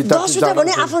एउटा दुईटा 10 वटा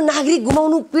भने आफ्नो नागरिक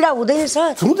गुमाउनु पीडा हुँदैन सर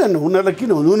हुँदैन उनीहरूलाई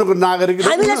किन हुनु उनीहरूको नागरिक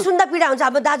हामीलाई सुन्दा पीडा हुन्छ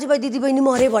अब दाजुभाइ दिदीबहिनी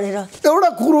मरे भनेर एउटा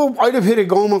कुरो अहिले फेरि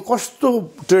गाउँमा कस्तो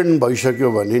ट्रेन्ड भइसक्यो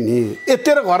भने नि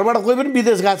यतिखेर घरबाट कोही पनि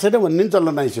विदेश गएको छैन भन्ने नि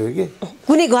चल्न आइसक्यो कि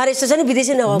कुनै घर यस्तो छ नि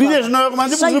विदेशै नभएको विदेश नगएको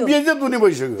मान्छे बेइज्जत हुने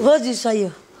भइसक्यो हजुर सही हो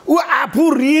ऊ आफू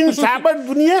ऋण साबाट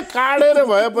दुनियाँ काटेर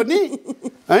भए पनि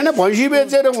होइन भैँसी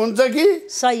बेचेर हुन्छ कि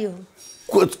सही हो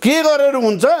के गरेर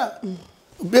हुन्छ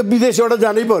विदेशबाट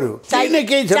जानै पर्यो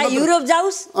केही चाहे युरोप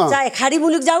जाओस् चाहे खाडी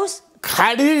मुलुक जाओस्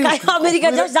खाडी अमेरिका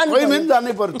जाओस्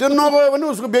जानै पर्यो त्यो नगयो भने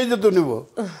उसको बेइज्जत हुने भयो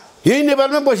यही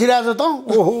नेपालमै बसिरहेछ त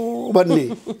ओहो भन्ने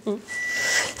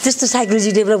त्यस्तो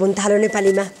साइकोलोजी डेभलप हुन थाल्यो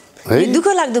नेपालीमा दुःख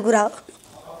लाग्दो कुरा हो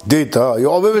त्यही त यो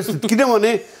अव्यवस्थित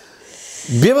किनभने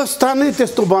व्यवस्था नै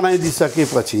त्यस्तो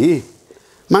बनाइदिइसकेपछि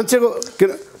मान्छेको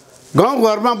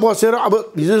गाउँघरमा बसेर अब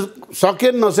हिजो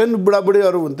सकेन नसेन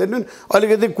बुढाबुढीहरू हुन्थेन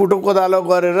अलिकति कुटो कोदालो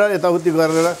गरेर यताउति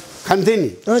गरेर खान्थे नि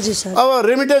हजुर सर अब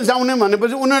रेमिटेन्स आउने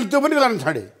भनेपछि उनीहरूले त्यो पनि गर्न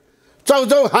छाडे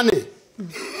चाउचाउ खाने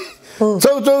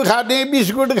चाउचाउ खाने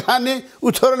बिस्कुट खाने ऊ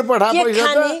छोराले पठाए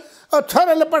पैसा त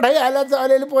छोराले पठाइहाल्यो त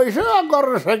अलिअलि पैसा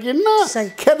गर्न सकिन्न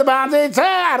खेत बाँझै छ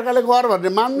अर्काले गर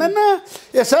भन्ने मान्दैन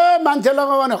यसो मान्छे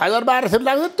लगायो भने 1000-1200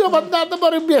 लाग्छ त्योभन्दा त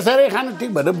बरु बेसरै खानु ठिक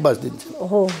भनेर बसिदिन्छ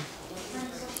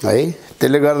है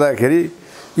त्यसले गर्दाखेरि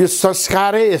यो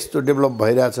संस्कारै यस्तो डेभलप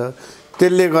भइरहेछ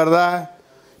त्यसले गर्दा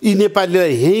यी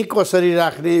नेपालीलाई यहीँ कसरी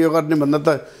राख्ने यो गर्ने भन्दा त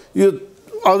यो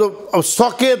अझ अब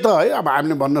सके त है अब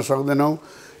हामीले भन्न सक्दैनौँ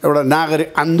एउटा नागरिक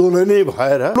आन्दोलनै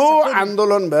भएर ठुलो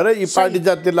आन्दोलन भएर यी पार्टी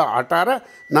जातिलाई हटाएर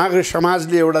नागरिक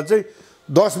समाजले एउटा चाहिँ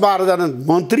 10-12 जना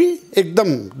मन्त्री एकदम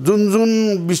जुन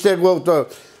विषयको त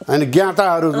होइन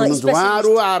ज्ञाताहरू हुनुहुन्छ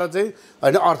उहाँहरू आएर चाहिँ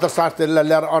होइन अर्थशास्त्रीलाई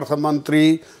ल्याएर अर्थमन्त्री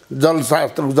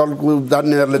जलशास्त्र जलको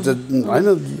जान्नेहरूले चाहिँ होइन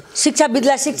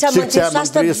शिक्षाविदलाई शिक्षा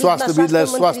मन्त्री स्वास्थ्यविदलाई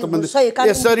स्वास्थ्य मन्त्री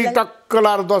यसरी टक्क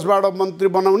लाएर 10-12 मन्त्री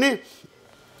बनाउने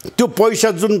त्यो पैसा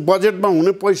जुन बजेटमा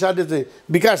हुने पैसाले चाहिँ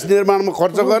विकास निर्माणमा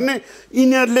खर्च गर्ने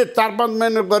यिनीहरूले 4-5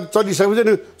 महिना गरी चलिसकेपछि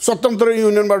नि स्वतन्त्र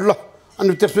युनियनबाट ल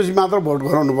अनि त्यसपछि मात्र भोट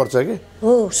गराउनुपर्छ कि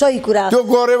हो सही कुरा त्यो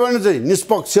गऱ्यो भने चाहिँ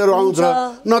निष्पक्षहरू आउँछ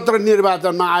नत्र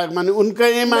निर्वाचनमा आयोगमा नि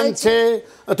उनकै मान्छे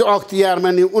त्यो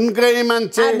अख्तियारमा नि उनकै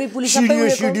मान्छे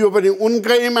सिडिओ पनि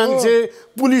उनकै मान्छे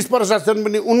पुलिस प्रशासन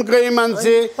पनि उनकै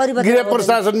मान्छे गृह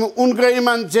प्रशासनमा उनकै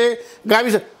मान्छे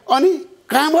गाविस अनि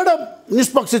कहाँबाट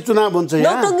निष्पक्ष चुनाव हुन्छ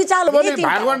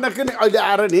भागवण्डा किन अहिले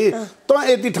आएर नि त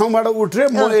यति ठाउँबाट उठ्रे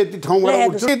म यति ठाउँबाट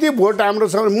उठ्छु यति भोट हाम्रो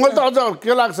छ मलाई त अझ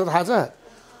के लाग्छ थाहा छ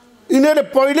यिनीहरूले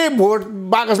पहिल्यै भोट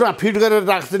बाकसमा फिट गरेर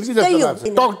राख्छन् कि जस्तो लाग्छ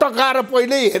टकटकाएर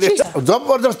पहिल्यै हेरे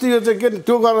जबरजस्ती यो चाहिँ के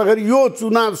त्यो गर्दाखेरि यो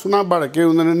चुनावबाट के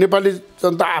हुँदैन नेपाली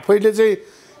जनता आफैले चाहिँ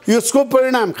यसको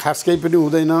परिणाम खास केही पनि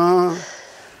हुँदैन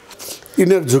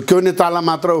यिनीहरू झुक्क्याउने ताला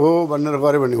मात्र हो भनेर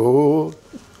गऱ्यो भने हो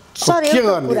के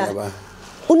गर्ने अब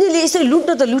उनीहरूले यसरी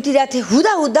लुट्न त लुटिरहेको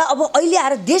थिए हुँदा अब अहिले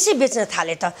आएर देशै बेच्न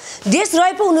थाले त देश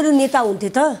रहे पो उनीहरू नेता हुन्थे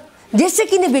त देश चाहिँ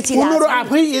किन बेचिरहेको उनीहरू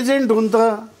आफै एजेन्ट हुन्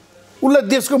त उसलाई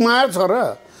देशको माया छ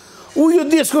र ऊ यो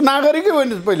देशको नागरिकै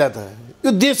होइन पहिला त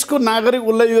यो देशको नागरिक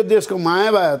उसलाई यो देशको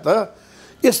माया भए त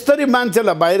यसरी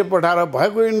मान्छेलाई बाहिर पठाएर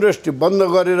भएको इन्डस्ट्री बन्द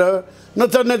गरेर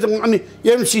नचल्ने अनि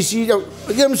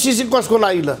एमसिसी कसको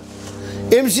लागि ल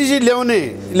एमसिसी ल्याउने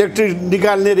इलेक्ट्रिक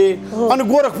निकाल्ने रे अनि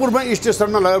गोरखपुरमा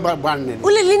स्टेसनमा लगेर बाँड्ने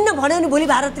उसले लिन्न भन्यो नि भोलि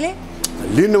भारतले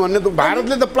लिनु भन्ने त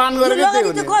भारतले त प्लान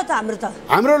गरेको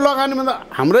हाम्रो लगानी भन्दा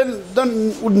हाम्रै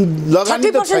लगानी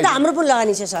त हाम्रो पनि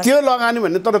लगानी छ सर त्यो लगानी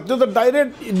भन्ने तर त्यो त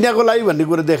डाइरेक्ट इन्डियाको लागि भन्ने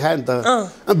कुरा देखायो नि त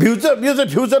फ्युचर यो चाहिँ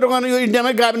फ्युचर गर्न यो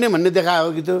इन्डियामै गाब्ने भन्ने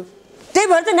देखायो कि त्यो त्यही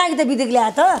भएर त नागरिकता विधेयक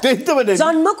ल्याए त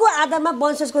जन्मको आधारमा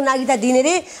वंशजको नागरिकता दिने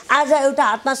रे आज एउटा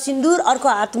हातमा सिन्दुर अर्को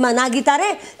हातमा नागरिकता रे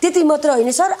त्यति मात्र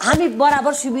होइन सर हामी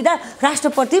बराबर सुविधा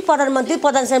राष्ट्रपति प्रधानमन्त्री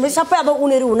प्रधान सबै अब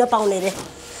उनीहरू हुन पाउने रे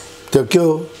त्यो के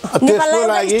हो त्यसको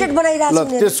लागि स्टेट बनाइराछ ल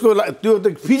त्यसको त्यो त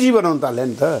फिजी बनाउन थाले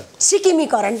नि त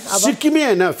सिक्किमीकरण अब सिक्किमी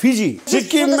हैन फिजी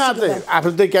सिक्किममा चाहिँ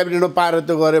आफूले त्यही क्याबिनेटमा पाएर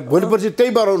त्यो गरे भोलिपछि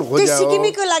त्यही बनाउन खोज्यो त्यो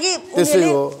सिक्किमीको लागि त्यसै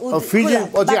हो फिजी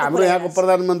पछि हाम्रो यहाँको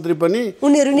प्रधानमन्त्री पनि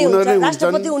उनीहरु नै हुन्छ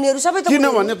राष्ट्रपति उनीहरु सबै त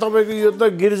किनभने तपाईको यो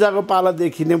त गिरिजाको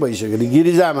पालादेखि नै भइसक्यो नि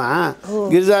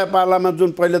गिरिजा पालामा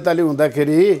जुन पहिलोताली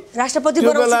हुँदाखेरि राष्ट्रपति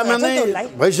त्यो बेलामा नै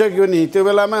भइसक्यो नि त्यो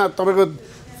बेलामा तपाईको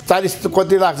 40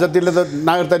 कति लाग्छ त्यसले त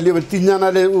नागरिकता लियो भने 3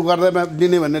 जनाले उ गर्दैमा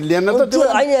लिने भनेर लिएन त त्यो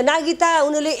हैन नागरिकता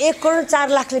उनीले 1 करोड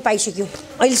 4 लाखले पाइसक्यो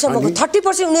अहिलेसम्मको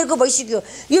 30% उनीहरुको भइसक्यो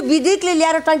यो विधेयकले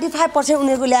ल्याएर 25%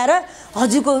 उनीहरुको ल्याएर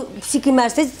हजुरको सिक्किममा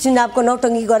जस्तै चुनावको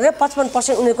नौटङ्गी गरेर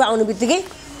 55% उनीहरुको आउनु बित्तिकै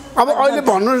अब अहिले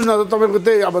भन्नुस् न त तपाईको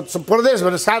त्यही अब प्रदेश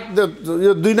भने 7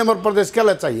 यो 2 नम्बर प्रदेश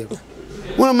केलाई चाहियो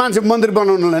उनी मान्छे मन्दिर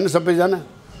बनाउनलाई हैन सबैजना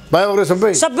भयो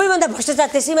सबै सबैभन्दा भ्रष्टाचार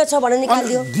त्यसैमा छ भनेर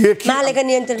निकाल्दियो मालेका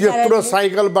नियन्त्रण त्यत्रो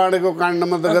साइकल बाँडेको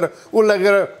काण्डमा त गएर उलाई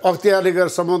गएर अख्तियारले गएर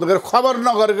सम्बन्ध गरेर खबर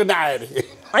नगरेको नि आयो रे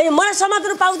अनि मलाई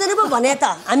समात्नु पाउँदैन पो भने त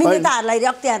हामी नेताहरुलाई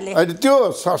अख्तियारले अनि त्यो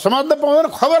समात्न पाउँदैन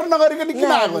खबर नगरेको नि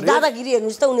किन आएको रे दादागिरी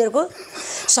हेर्नुस् त उनीहरुको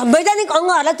संवैधानिक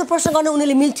अंगहरुलाई त प्रश्न गर्न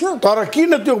उनीले मिल्थ्यो तर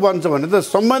किन त्यो भन्छ भने त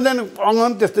संवैधानिक अंग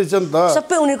त्यस्तै छ नि त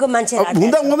सबै उनीहरुको मान्छे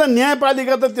हुँदा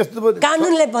न्यायपालिका त त्यस्तो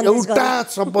कानुनले एउटा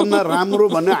सबभन्दा राम्रो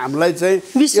भन्ने हामीलाई चाहिँ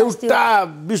एउटा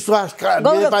विश्वास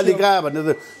न्यायपालिका भन्ने त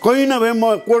कहीँ नभए म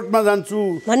कोर्टमा जान्छु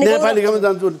न्यायपालिकामा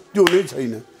जान्छु त्यो नै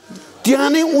छैन त्यहाँ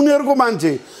नै उनीहरुको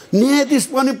मान्छे न्यायाधीश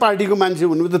पनि पार्टीको मान्छे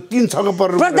हुनु त 3 छको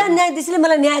पर्नु प्रधान न्यायाधीशले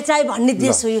मलाई न्याय चाहिए भन्ने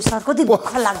देश हो यो सर कति दुःख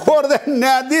लाग्छ प्रधान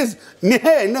न्यायाधीश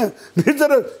न्याय हैन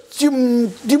बिचरा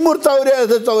चिमुर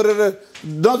चौरेर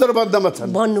नजरबन्दमा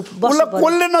छन्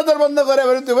कसले नजरबन्द गरे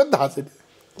भने त्यो पनि थाहा छैन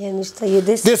हेर्नुस् त यो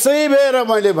देश त्यसै भएर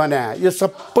मैले भने यो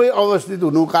सबै अवस्थित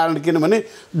हुनुको कारण किनभने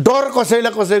डर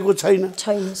कसैलाई कसैको छैन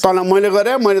तँलाई मैले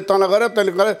गरे मैले तँलाई गरे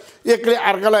तैँले गरे एकले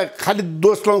अर्कालाई खालि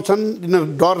दोष लाउँछन्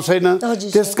डर छैन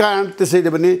त्यसकारण त्यसैले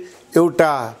पनि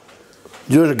एउटा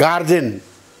जो गार्जियन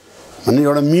भन्ने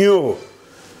एउटा मियो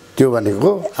त्यो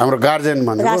भनेको हाम्रो गार्जियन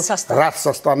भनेको राज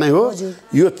संस्था नै हो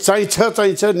यो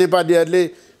चाहिन्छ नेपालीहरूले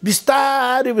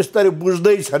बिस्तारै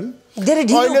बुझ्दैछन्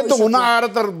अहिले त हुन आएर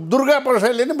त दुर्गा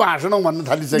प्रसादले नै भाषण भन्न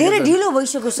थालिसक्यो धेरै ढिलो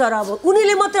भइसक्यो सर अब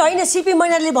उनीले मात्रै हैन सीपी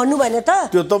मैनाले भन्नु भएन त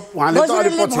त्यो त उहाँले त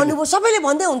अलि पछि भन्नुभयो सबैले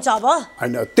भन्दै हुन्छ अब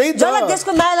हैन त्यही त जब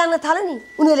देशको माया लाग्न थाल्यो नि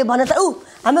उनीहरूले भने त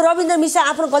हाम्रो रविन्द्र मिश्र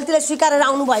आफ्नो गल्तीलाई स्वीकारेर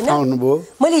आउनु भएन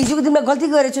मैले हिजोको दिनमा गल्ती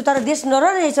गरेछु तर देश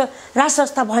नरहनेछ राज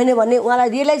संस्था भएन भन्ने उहाँलाई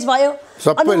रियलाइज भयो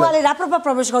अनि उहाँले राप्रपा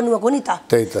प्रवेश गर्नुभएको नि त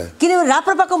त्यही त किनभने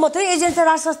राप्रपाको मात्रै एजेन्ट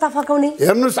राज संस्था फर्काउने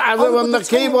हेर्नुस् आजभन्दा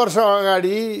केही वर्ष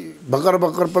अगाडि भर्खर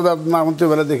प्रजातन्त्रमा आउँथ्यो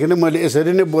बेलादेखि नै मैले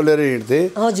यसरी नै बोलेर हिँड्थेँ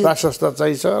राज संस्था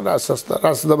चाहिन्छ राज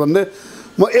संस्था भन्दै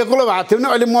म एक्लो भएको थियो भने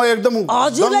अहिले म एकदम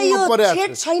हजुरलाई यो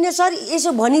छेड छैन सर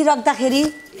यसो भनिराख्दाखेरि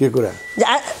के कुरा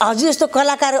हजुर जस्तो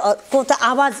कलाकारको त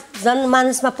आवाज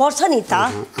जनमानसमा पर्छ नि त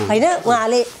हैन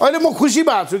उहाँले अहिले म खुसी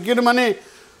भएको छु किनभने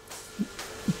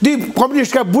ती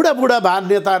कम्युनिस्टका बुढा भार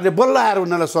नेताहरूले बल्ल आएर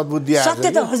उनीहरूलाई सद्बुद्धि आयो सत्य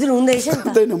त हजुर हुँदैछ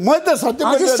नि त म त सत्य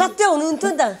हजुर सत्य हुनुहुन्थ्यो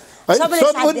नि त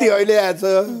सद्बुद्धि अहिले आएछ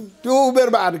त्यो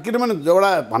उमेरमा आएर किनभने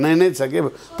एउटा भनाइ नै छ कि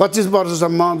 25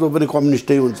 वर्षसम्म जो पनि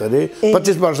कम्युनिस्टै हुन्छ अरे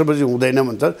 25 वर्षपछि हुँदैन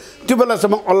भन्छ त्यो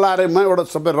बेलासम्म अल्लाहमा एउटा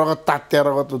सबै रगत तात्या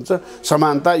रगत हुन्छ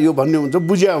समानता यो भन्ने हुन्छ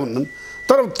बुझ्या हुन्छन्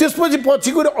तर त्यसपछि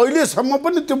पछिको अहिलेसम्म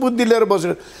पनि त्यो बुद्धि लिएर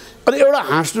बसेको अनि एउटा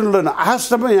हाँस्नु रहेन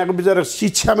आजसम्म यहाँको बिचरा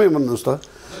शिक्षामै भन्नुहोस् त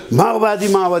माओवादी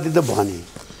त भने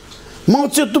म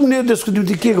चाहिँ तुमले देशको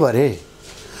निम्ति के गरे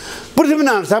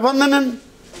पृथ्वीनारायण शाह भन्दैनन्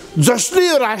जसले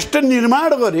यो राष्ट्र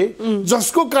निर्माण गरे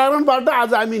जसको कारणबाट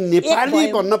आज हामी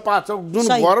नेपाली भन्न पाछौँ जुन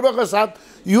गर्वका साथ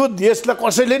यो देशलाई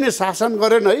कसैले नै शासन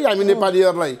गरेन है हामी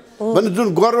नेपालीहरूलाई भन्ने जुन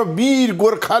गर्व वीर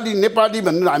गोर्खाली नेपाली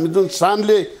भनेर हामी जुन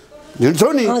शानले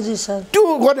हिँड्छौँ नि त्यो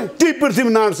गर्ने त्यही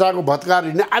पृथ्वीनारायण शाहको भत्काएर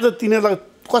हिँड्ने आज तिनीहरूलाई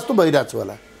कस्तो भइरहेको छ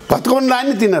होला भत्काउनु लायो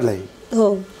नि तिनीहरूलाई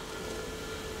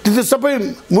त्यो सबै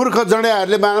मूर्ख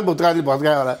जडेहरूले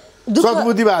भत्कायो होला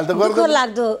सद्बुद्धि भए त दुःख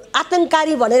लाग्दो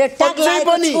आतंककारी भनेर ट्याग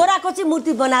लागेको छोराको चाहिँ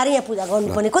मूर्ति बनाएर यहाँ पूजा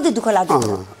गर्नुपर्ने कति दुःख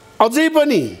लाग्दो अझै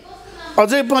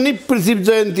पनि पृथ्वी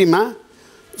जयन्तीमा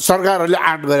सरकारहरूले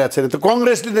आँट गरेको छैन त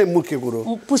कांग्रेसले नै मुख्य कुरो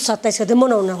पुस 27 गते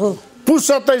मनाउन हो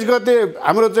पुस 27 गते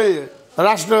हाम्रो चाहिँ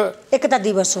राष्ट्र एकता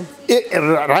दिवस हो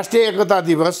राष्ट्रिय एकता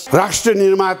दिवस राष्ट्र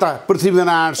निर्माता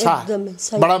पृथ्वीनारायण शाह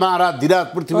बडा महाराज धीराज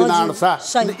पृथ्वीनारायण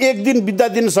शाह एक दिन बिदा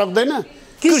दिन सक्दैन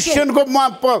क्रिस्चियनको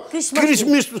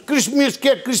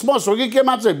क्रिसमस हो कि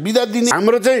केमा चाहिँ बिदा दिने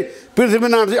हाम्रो चाहिँ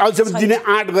पृथ्वीनारायण चाहिँ अहिलेसम्म दिने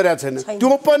आँट गरेको छैन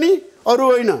त्यो पनि अरू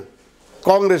होइन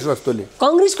कांग्रेस जस्तोले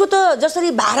कांग्रेसको त जसरी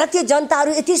भारतीय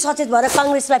जनताहरू यति सचेत भएर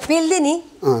कांग्रेसलाई पेल्दे नि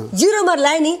जिरोमा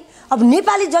ल्याए नि अब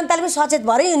नेपाली जनताले पनि सचेत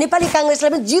भएर यो नेपाली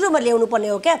कांग्रेसलाई पनि जिरोमा ल्याउनु पर्ने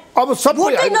हो क्या अब सबै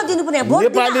भोटै नदिनु पर्ने भोट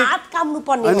दिँदा हात काम्नु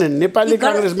पर्ने हो हैन नेपाली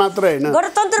कांग्रेस मात्र हैन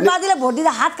गणतन्त्रवादीलाई भोट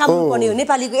दिँदा हात काम्नु पर्ने हो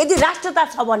नेपालीको यदि राष्ट्रता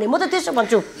छ भने म त त्यसो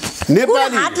भन्छु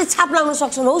नेपाली हातले छाप लाउन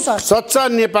सक्छन् हौ सर सच्चा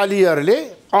नेपालीहरूले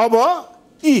अब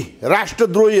यी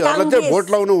राष्ट्रद्रोहीहरूलाई चाहिँ भोट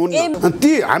लाउनु हुन्न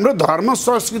ती हाम्रो धर्म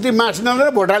संस्कृति मास्नले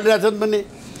भोट हालिरहेछन् भने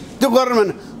त्यो गर्नु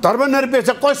भने धर्मनिरपेक्ष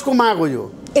कसको माग हो यो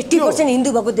 80%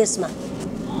 हिन्दू भएको देशमा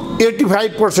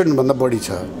 85% भन्दा बढी छ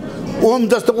ओम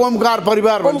जस्तो ओमकार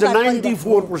परिवार भन्छ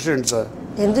 94% छ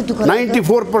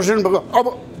 94% भएको अब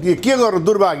के गर्नु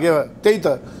दुर्भाग्य त्यही त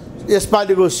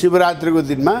यसपालिको शिवरात्रिको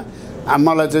दिनमा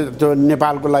मलाई चाहिँ त्यो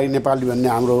नेपालको लागि नेपाली भन्ने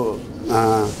हाम्रो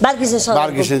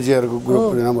बालकृष्णजीहरूको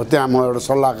ग्रुप त्यहाँ म एउटा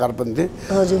सल्लाहकार पनि थिएँ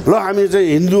ल हामी चाहिँ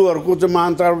हिन्दूहरूको चाहिँ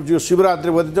मान्यता यो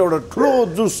शिवरात्रिपछि चाहिँ एउटा ठुलो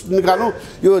जुस निकालौँ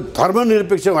यो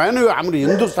धर्मनिरपेक्ष भएन यो हाम्रो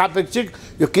हिन्दू सापेक्षिक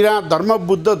यो किराँत धर्म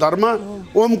बुद्ध धर्म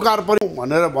ओमकार पनि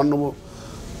भनेर भन्नुभयो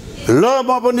ल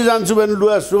म पनि जान्छु भने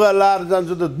लुगा सुगा लाएर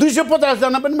जान्छु त 250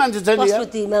 जना पनि मान्छे छैन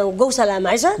गौशालामा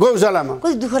है सर गौशालामा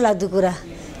कति दुःख लाग्दो कुरा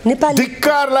नेपाली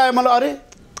धिक्कार लाग्यो मलाई अरे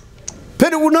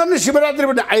फेरि उनीहरूले शिवरात्रि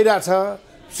पनि आइरहेछ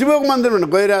शिवको मन्दिर भनेर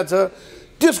गइरहेछ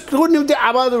त्यसको निम्ति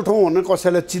आवाज उठाउँ भनेर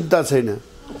कसैलाई चिन्ता छैन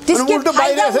उल्टो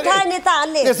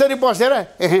बाहिर यसरी बसेर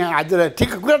हजुर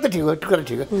ठिक कुरा त ठिक हो कुरा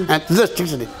ठिक हो ठिक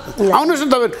छ नि आउनुहोस् न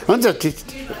तपाईँ हुन्छ ठिक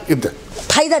एकदम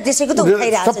फाइदा त्यसैको त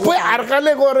उठाइरहेछ सबै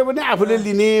अर्काले गऱ्यो भने आफूले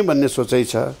लिने भन्ने सोचाइ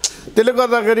छ त्यसले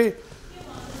गर्दाखेरि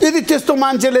यदि त्यस्तो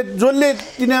मान्छेले जसले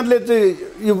तिनीहरूले चाहिँ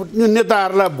यो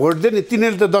नेताहरूलाई भोट दिए नि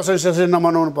तिनीहरूले त दसैँ ससैँ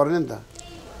नमनाउनु पर्ने नि त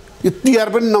यो तिहार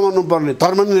पनि नमान्नु पर्ने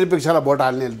धर्मनिरपेक्षलाई भोट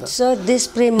हाल्ने त सर देश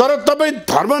प्रेम तर तपाईँ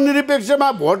धर्मनिरपेक्षमा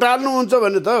भोट हाल्नुहुन्छ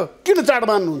भने त किन चाड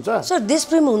मान्नुहुन्छ सर देश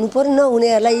प्रेम हुनु पर्यो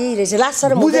नहुनेहरूलाई यही रहेछ लास्ट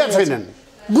सर बुझेका छैनन्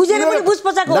बुझेर पनि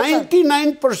बुझपचाको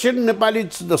 99% नेपाली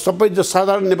सबै जो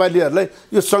साधारण नेपालीहरूलाई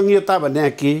यो संहिता भने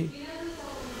के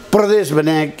प्रदेश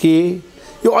भने के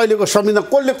यो अहिलेको संविधान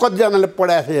कसले कतिजनाले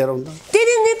पढाएको छ हेरौँ त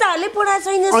तिनी नेताहरूले पढाएको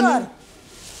छैन सर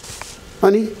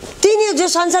अनि तिनी जो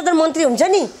संसदीय मन्त्री हुन्छ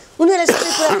नि उनीहरूलाई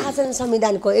सबै कुरा थाहा छैन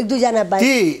संविधानको एक दुई जना बाहेक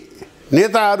ती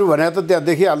नेताहरू भने त त्यहाँ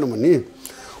देखिहाल्नु भने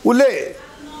उसले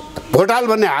भोट हाल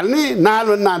भन्ने हाल्ने नहाल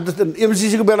भन्ने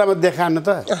एमसिसीको बेलामा देखाएन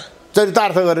त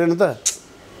चरितार्थ गरेन त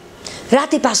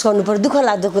राति पास गर्नु पर्यो दुःख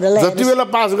लाग्दो कुरालाई जति बेला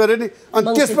पास गरे नि अनि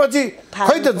त्यसपछि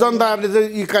खै त जनताहरूले चाहिँ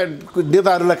यी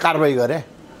नेताहरूलाई कारबाही गरे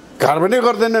कारबाही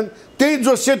गर्दैनन् त्यही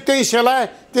जोसे त्यही सेलाए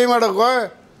त्यहीबाट गयो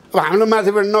अब हामीले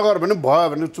माथिबाट नगर भने भयो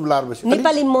भने चुप लाएर बस्यो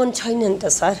नेपाली मन छैन नि त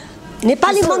सर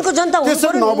नेपाली मनको जनता त्यसो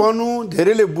नभन्नु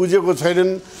धेरैले बुझेको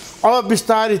छैनन् अब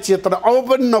बिस्तारै चेतना अब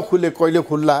पनि नखुले कहिले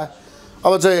खुल्ला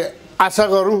अब चाहिँ आशा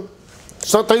गरौँ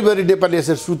सधैँभरि नेपाली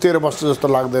यसरी सुतेर बस्छ जस्तो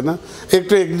लाग्दैन एक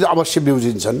त एक दिन अवश्य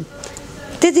बिउजिन्छन्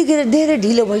त्यतिखेर धेरै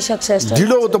ढिलो भइसक्छ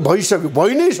ढिलो त भइसक्यो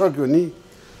भइ नै सक्यो नि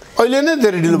अहिले नै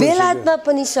धेरै ढिलो बेलायतमा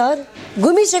पनि सर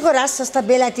गुमिसेको राज संस्था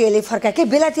बेलायतीहरूले फर्काए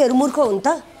बेलायतीहरू मूर्ख हुन्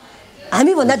त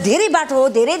हामीभन्दा धेरै बाटो हो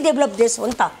धेरै डेभलप देश हो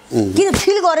नि त किन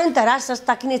फिल गऱ्यो नि त राज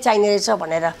संस्था किन चाहिने रहेछ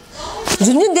भनेर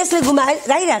जुन जुन देशले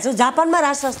गुमाइरहेको छ जापानमा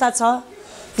राज संस्था छ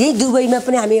यही दुबईमा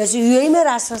पनि हामी हेर्छौँ युएईमा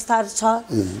राज संस्थाहरू छ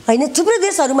होइन थुप्रै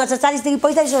देशहरूमा छ 40 देखि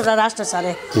 45वटा राष्ट्र छ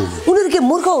अरे उनीहरू के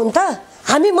मूर्ख हुन् त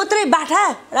हामी मात्रै बाठा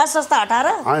राज संस्था हटाएर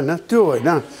होइन त्यो होइन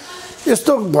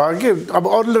यस्तो भयो कि अब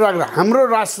अरूले राख्दा हाम्रो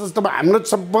राज संस्थामा हाम्रो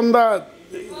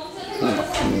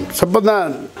सबभन्दा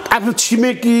आफ्नो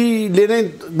छिमेकीले नै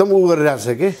एकदम उ गरिरहेको छ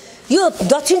कि यो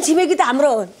दक्षिण छिमेकी त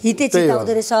हाम्रो हिते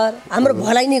चिताउँदैन सर हाम्रो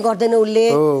भलाइ नै गर्दैन उसले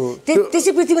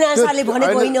त्यसै पृथ्वीनारायण शाहले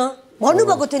भनेको होइन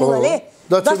भन्नुभएको थियो नि उहाँले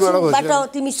दक्षिणबाट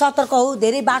तिमी सतर्क हौ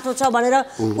धेरै बाटो छ भनेर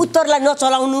उत्तरलाई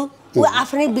नचलाउनु ऊ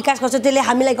आफ्नै विकास गर्छ त्यसले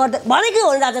हामीलाई गर्दा भनेकै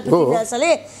हो राजा पृथ्वीनारायण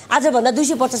शाहले आजभन्दा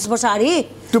 250 वर्ष अगाडि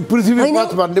त्यो पृथ्वी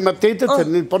पथ भन्नेमा त्यही त छ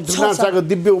नि पृथ्वीनारायण शाहको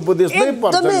दिव्य उपदेश नै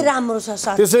पर्छ एकदमै राम्रो छ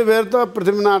सर त्यसै भएर त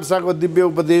पृथ्वीनारायण शाहको दिव्य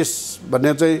उपदेश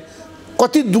भन्ने चाहिँ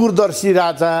कति दूरदर्शी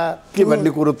राजा के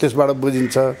भन्ने कुरो त्यसबाट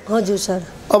बुझिन्छ हजुर सर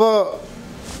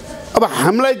अब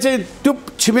हामीलाई चाहिँ त्यो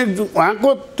छिमेक उहाँको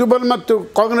त्यो बेलामा त्यो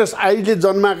कांग्रेस आइले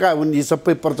जन्माएका हुन् यी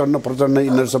सबै प्रचण्ड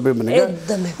यिनीहरू सबै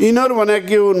भनेका यिनीहरू भने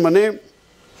के हुन् भने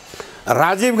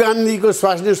राजीव गान्धीको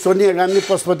स्वास्नी सोनिया गान्धी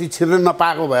पशुपति छिर्न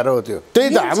नपाएको भएर हो त्यो त्यही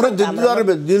त हाम्रो दिदीहरू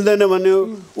मिल्दैन भन्यो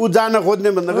ऊ जान खोज्ने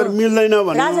भन्दाखेरि मिल्दैन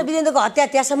भन्यो राजा वीरेन्द्रको हत्या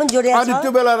त्यहाँसम्म जोडिएको छ अनि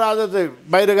त्यो बेला राजा चाहिँ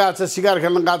बाहिर गएको छ शिकार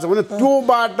खेल्न गएको छ भने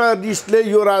त्योबाट रिसले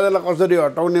यो राजालाई कसरी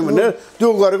हटाउने भनेर त्यो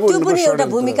गरेको त्यो पनि एउटा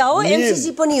भूमिका हो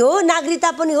एमसीसी पनि हो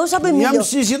नागरिकता पनि हो सबै मिल्यो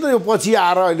एमसीसी त यो पछि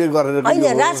आएर अहिले गरेर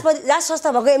हैन राज संस्था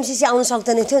भएको एमसीसी आउन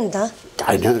सक्दैन थियो नि त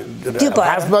हैन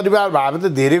राज परिवार भए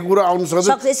त धेरै कुरा आउन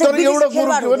सक्छ तर एउटा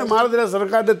कुरो के भने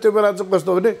सरकारले त्यो बेला चाहिँ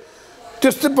कस्तो भने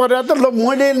त्यस्तै पर्या त ल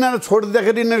मैले यिनीहरू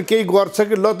छोडिदिँदाखेरि यिनीहरू केही गर्छ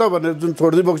कि ल त भनेर जुन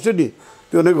छोडिदिएको छु नि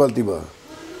त्यो नै गल्ती भयो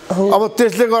अब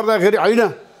त्यसले गर्दाखेरि होइन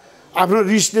आफ्नो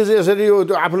रिसले चाहिँ यसरी यो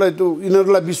आफूलाई त्यो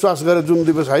यिनीहरूलाई विश्वास गरेर जुन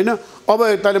दिवस होइन अब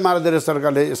एकताले मालदिव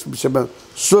सरकारले यस विषयमा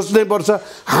सोच्नै पर्छ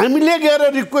हामीले गएर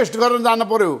रिक्वेस्ट गर्न जानु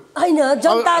पर्यो हैन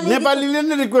जनताले नेपालीले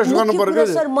नै रिक्वेस्ट गर्नु पर्यो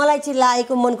सर मलाई चाहिँ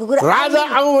लागेको मनको कुरा राजा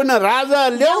आऊ होइन राजा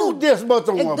ल्याऊ देश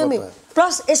बचाउँ एकदमै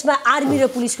प्लस यसमा आर्मी र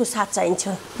पुलिसको साथ चाहिन्छ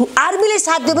आर्मीले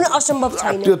साथ दियो भने असम्भव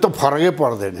छैन त्यो त फरकै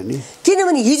पर्दैन नि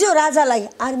किनभने हिजो राजालाई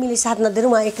आर्मीले साथ नदिएर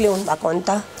उहाँ एक्लै हुनु भएको हो नि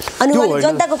त अनि उहाँले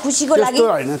जनताको खुसीको लागि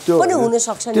पनि हुन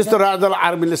सक्छ नि त्यस्तो राजालाई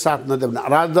आर्मीले साथ नदियो भने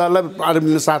राजालाई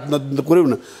आर्मीले साथ नदिनु कुरै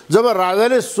हुन जब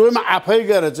राजाले स्वयं आफै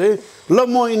गएर चाहिँ ल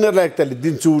म यिनीहरूलाई एकताले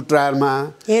दिन्छु ट्रायलमा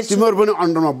तिमीहरू पनि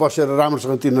अन्डरमा बसेर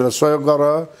राम्रोसँग तिनीहरूलाई सहयोग गर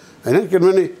होइन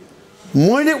किनभने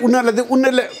मैले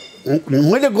उनीहरूले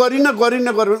मैले गरिनँ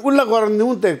उसलाई गर्न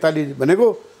दिउँ त एकताली भनेको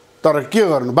तर के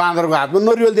गर्नु बाँदरको हातमा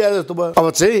नरिवल दिए जस्तो भयो अब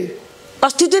चाहिँ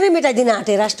अस्तित्व नै मेटाइदिन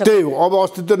आँटे राष्ट्र त्यही हो अब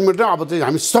अस्तित्व मेटा अब चाहिँ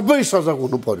हामी सबै सजग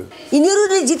हुनु पर्यो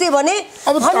यिनीहरूले जिते भने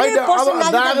अब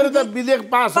नागरिक विधेयक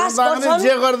पास हुँदा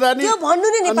जे गर्दा नि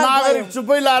नागरिक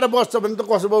चुपै लाएर बस्छ भने त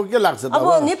कसो भयो के लाग्छ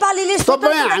अब नेपालीले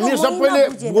तपाईँ हामी सबैले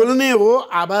बोल्ने हो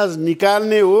आवाज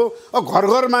निकाल्ने हो घर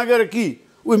घर मागेर कि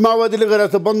उही माओवादीले गरेर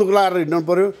त बन्दुक लाएर हिँड्नु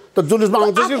पर्यो त जुलुसमा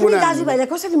आउँछ कि गुना दाजुभाइलाई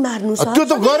कसरी मार्नु सर त्यो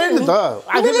त गरे नि त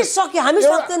हामीले सक्यो हामी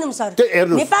सक्दैनौँ सर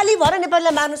नेपाली भएर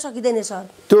नेपालीलाई मार्न सकिँदैन सर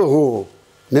त्यो हो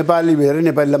नेपाली भएर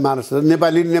नेपालीलाई मार्न सक्छ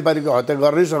नेपालीको हत्या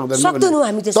गर्नै सक्दैनौँ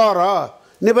हामी तर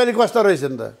नेपाली कस्तो रहेछ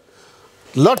नि त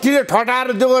लट्ठीले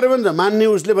ठटाएर त्यो गर्यो भने मान्ने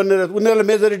उसले भनेर उनीहरूलाई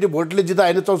मेजोरिटी भोटले जिता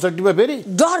होइन 64 फेरि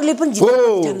डरले पनि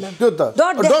त्यो त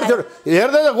डर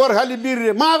हेर्दा त गोर्खाली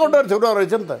वीर माको डर थियो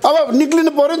रहेछ नि त अब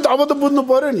निक्लिनु पर्यो नि त अब त बुझ्नु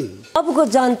पर्यो नि अबको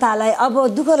जनतालाई अब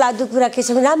दुःख लाग्दो कुरा के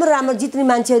छ भने राम्रो जित्ने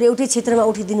मान्छेहरू एउटै क्षेत्रमा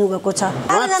उठिदिनु भएको छ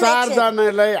 4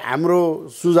 जनालाई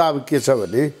हाम्रो सुझाव के छ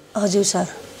भने हजुर सर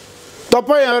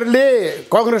तपाईहरुले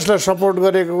कांग्रेसलाई सपोर्ट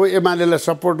गरेको हो एमालेलाई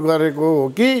सपोर्ट गरेको हो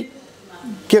कि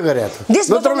के गरे त देश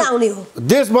बचाउन आउने हो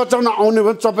देश बचाउन आउने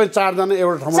भने सबै 4 जना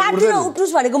एउटा ठाउँमा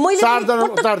उठ्नुस् भनेको मैले 4 जना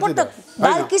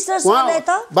बालकृष्ण सरलाई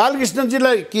त बालकृष्ण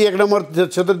जीलाई कि 1 नम्बर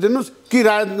क्षेत्र दिनुस् कि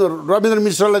रविन्द्र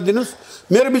मिश्रलाई दिनुस्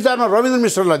मेरो विचारमा रविन्द्र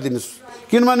मिश्रलाई दिनुस्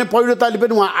किनभने पहिलो ताली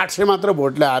पनि उहाँ 800 मात्र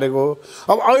भोटले हारेको हो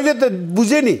अब अहिले त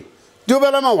बुझे नि त्यो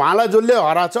बेलामा उहाँलाई जसले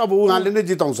हराछ अब उहाँले नै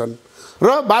जिताउँछन्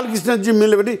र बालकृष्ण जी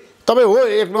मिल्यो भने तपाई हो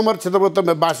 1 नम्बर क्षेत्रमा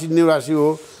तपाई बासी निवासी हो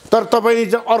तर तपाई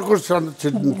चाहिँ अर्को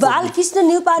बालकृष्ण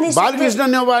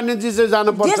न्यौपाने जी चाहिँ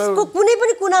जानु पर्छ देशको कुनै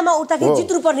पनि कुनामा उठ्दाखेरि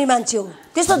जित्नु पर्ने मान्छे हो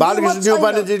त्यसो बालकृष्ण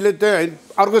न्यौपाने जीले चाहिँ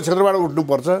अर्को क्षेत्रबाट उठ्नु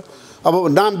पर्छ अब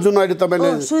नाम जुन अहिले तपाईले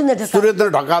सुरेन्द्र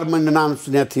ढकाल मैले नाम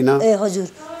सुनेको थिइन ए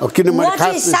हजुर किनभने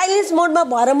खास साइलेन्स मोडमा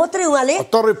भएर मात्रै उहाँले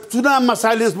तर चुनावमा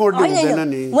साइलेन्स मोड हुँदैन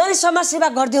नि उहाँले समाज सेवा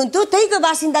गर्दै हुन्थ्यो त्यहीको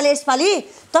बासिन्दाले यसपालि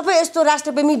तपाई यस्तो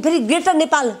राष्ट्रप्रेमी फेरि ग्रेटर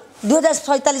नेपाल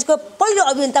 2047 को पहिलो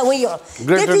अभियन्ता उही हो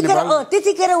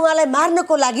त्यतिखेर उहाँलाई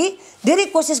मार्नको लागि धेरै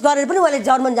कोसिस गरेर पनि उहाँले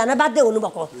जर्मन जान बाध्य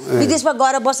हुनुभएको विदेशमा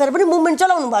गएर बसेर पनि मुभमेन्ट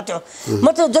चलाउनु भएको थियो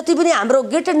मतलब जति पनि हाम्रो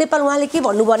ग्रेटर नेपाल उहाँले के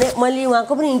भन्नु भने मैले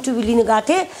उहाँको पनि इन्टरभ्यु लिन गएको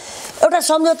थिएँ एउटा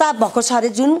सम्झौता भएको छ अरे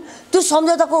जुन त्यो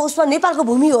सम्झौताको उसमा नेपालको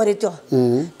भूमि हो अरे त्यो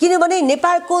किनभने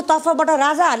नेपालको तर्फबाट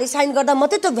राजाहरूले साइन गर्दा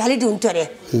मात्रै त्यो भ्यालिड हुन्थ्यो अरे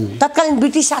तत्कालीन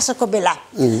ब्रिटिस शासकको बेला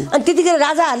अनि त्यतिखेर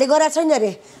राजाहरूले गरेका छैन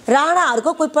अरे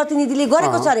राणाहरूको कोही प्रतिनिधिले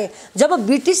गरेको छ अरे जब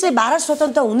ब्रिटिसले भारत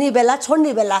स्वतन्त्र हुने बेला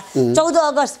छोड्ने बेला 14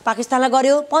 अगस्त पाकिस्तानलाई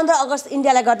गर्यो 15 अगस्त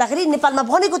इन्डियालाई गर्दाखेरि नेपालमा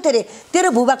भनेको थियो अरे तेरो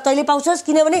भूभाग तैँले पाउँछस्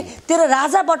किनभने तेरो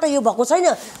राजाबाट यो भएको छैन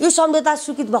यो सम्झौता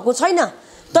स्वीकृत भएको छैन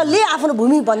त ले आफ्नो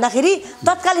भूमि भन्दाखेरि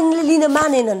तत्कालीनले लिन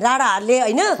मानेनन् राणाहरूले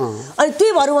हैन अनि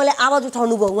त्यही भएर उहाँले आवाज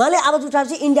उठाउनु भयो उहाँले आवाज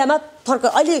उठाएपछि इन्डियामा थर्क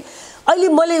अहिले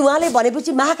मैले उहाँले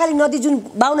भनेपछि महाकाली नदी जुन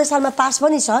 52 सालमा पास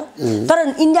पनि सर तर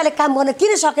इन्डियाले काम गर्न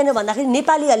किन सकेन भन्दाखेरि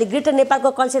नेपालीहरूले ग्रेटर नेपालको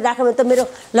कन्सेप्ट राख्यो भने त मेरो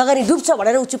लगानी डुब्छ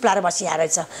भनेर उचुप्लाएर बसिया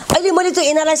रहेछ अहिले मैले त्यो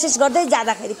एनालाइसिस गर्दै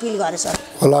जाँदाखेरि फिल गरेँ सर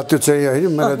होला त्यो चाहिँ हैन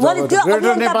मेरो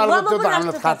ग्रेटर नेपालको त्यो त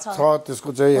हामीलाई थाहा छ त्यसको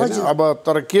चाहिँ हैन अब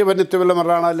तर के भने त्यो बेलामा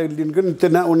राणाले लिनको नि त्यो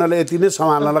उनीहरूले यति नै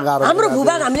सम्हाल्नलाई गाह्रो हाम्रो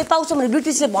भूभाग हामीले पाउँछौँ भने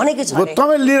ब्रिटिसले भनेकै छ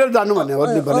तपाईँ लिएर जानु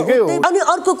भनेकै हो अनि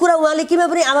अर्को कुरा उहाँले केमा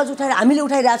पनि आवाज उठाएर हामीले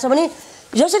उठाइरहेछ भने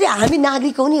जसरी हामी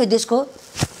नागरिक हो नि यो देशको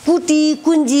कुटी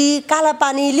कुञ्जी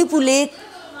कालापानी लिपुलेक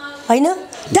हैन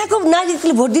त्यहाँको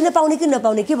नागरिकले भोट दिन पाउने कि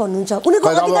नपाउने के भन्नुहुन्छ उनीको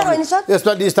अधिकार होइन सर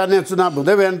यसपालि स्थानीय चुनाव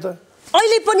हुँदै भएन त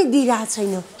अहिले पनि दिइरहेको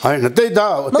छैन हैन त्यही त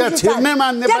त्यहाँ छिर्ने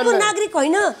मान्ने त्यहाँको नागरिक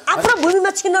होइन आफ्नो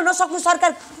भूमिमा छिर्न नसक्नु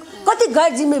सरकार कति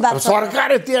गैर जिम्मेवार छ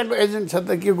सरकारले त्यहाँको एजेन्ट छ त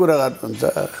के कुरा गर्नुहुन्छ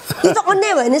यो त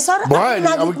अन्याय भयो नि सर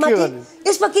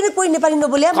यसमा किन कोही नेपाली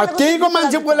नबोले त्यहीको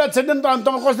मान्छे बोलेको छैन नि त अन्त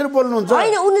कसरी बोल्नुहुन्छ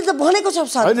हैन उनीले त भनेको छ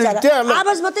सर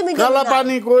आवाज मात्रै मिडिया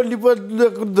कालापानीको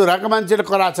लिपोधुराको मान्छेले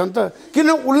कराएको छ नि त किन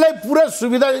उसलाई पुरा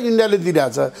सुविधा इन्डियाले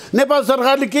दिइरहेछ नेपाल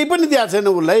सरकारले केही पनि दिएको छैन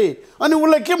उसलाई अनि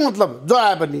उसलाई के मतलब जो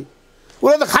आए पनि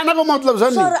उसलाई त खानाको मतलब छ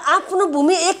नि सर आफ्नो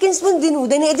भूमि 1 इंच पनि दिनु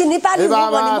हुँदैन यदि नेपाली हो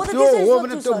भने म त त्यसरी हो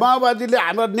भने त्यो माओवादीले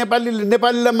हाम्रो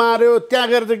नेपालीलाई मार्यो त्यहाँ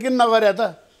गएर चाहिँ किन नगरे त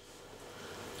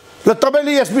ल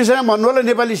तपाईले यस विषयमा भन्नु होला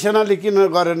नेपाली सेनाले किन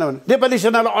गरेन भने नेपाली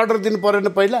सेनालाई अर्डर दिनु परेन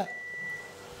पहिला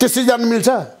त्यसै जान मिल्छ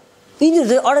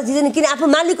यिनीहरुले अर्डर दिँदैन किन आफ्नो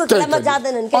मालिकको खिलाफमा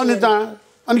जाँदैनन् के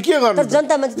अनि के गर्नु तर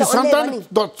जनतामा त सन्तान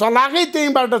चलाकै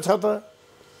त्यहीबाट छ त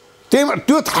त्यही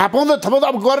त्यो थाहा पाउँदा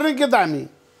अब गर्ने के त हामी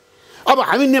अब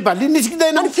हामी नेपाली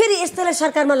निस्किदैन अनि फेरि यस्तोलाई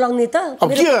सरकारमा लग्ने त अब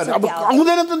के गर्ने अब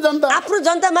आउँदैन त जनता आफ्नो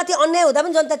जनतामाथि अन्याय हुँदा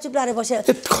पनि जनता चुप लाएर बस्यो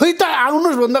खै त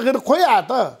आउनुस् भन्दाखेरि खोइ आ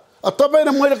त तपाईँ र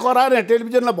मैले कराएर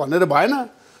टेलिभिजनलाई भनेर भएन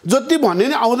जति भने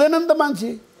नि आउँदैन नि त मान्छे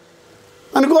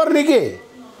अनि गर्ने के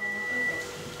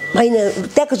हैन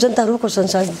त्यहाँको जनताहरू कसो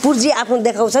छ पुर्जी आफ्नो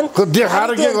देखाउँछन्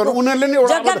देखाएर के गर्नु उनीहरूले नि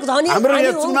एउटा हाम्रो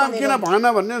यहाँ चुनाव किन भएन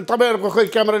भन्ने तपाईहरुको खै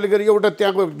क्यामेराले गरी एउटा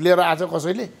त्यहाँको लिएर आछ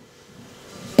कसैले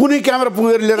कुनै क्यामेरा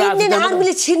पुगेर लिएर आछ त्यहाँ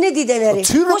आर्मीले छिर्नै दिदैन रे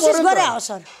कोसिस गरे हो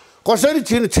सर कसरी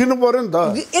छिर्नु पर्यो नि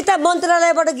त यता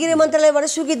मन्त्रालयबाट गृह मन्त्रालयबाट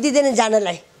स्वीकृति दिदैन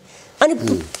जानलाई अनि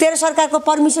तेरो सरकारको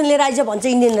पर्मिसन लिएर आइज भन्छ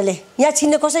इन्डियनले यहाँ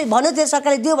छिन्ने कसै भन्यो तेरो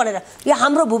सरकारले दियो भनेर यो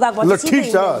हाम्रो भूभाग भन्छ ठीक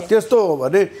छ त्यस्तो हो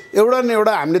भने एउटा न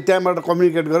एउटा हामीले त्यहाँबाट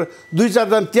कम्युनिकेट गरेर 2-4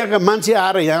 जना त्यहाँका मान्छे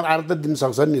आएर यहाँ आएर त दिन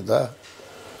सक्छन् नि त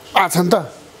आछन् त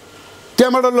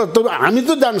त्यहाँबाट ल हामी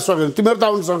त जान सक्दैन तिमीहरू त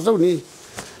आउन सक्छौ नि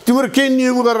तिमीहरू केही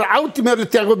नियम गरेर आऊ तिमीहरूले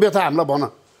त्यहाँको व्यथा हामीलाई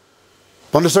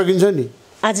भन्न सकिन्छ नि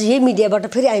आज यही मिडियाबाट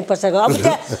फेरि आइपर्छ अब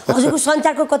त्यहाँ हजुरको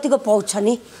सञ्चारको कतिको पहुँच छ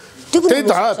नि त्यही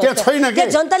त त्यहाँ छैन के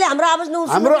जनताले हाम्रो आवाज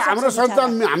नउठाउनु हाम्रो सञ्चार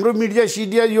हाम्रो मिडिया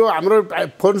सिडिया यो हाम्रो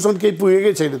फोनसोन केही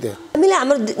पुगेकै छैन त्यहाँ हामीले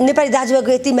हाम्रो नेपाली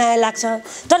दाजुभाइको यति माया लाग्छ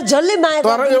तर जसले माया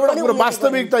तर एउटा कुरो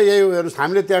वास्तविकता यही हो हेर्नुहोस्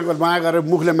हामीले त्यहाँको माया गरेर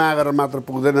मुखले माया गरेर मात्र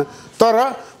पुग्दैन तर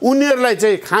उनीहरूलाई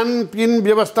चाहिँ खानपिन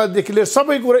व्यवस्थादेखि लिएर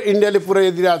सबै कुरो इन्डियाले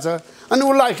पुर्याइदिरहेछ अनि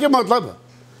उसलाई के मतलब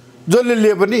जसले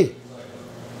लिए पनि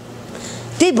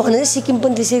त्यही भनेर सिक्किम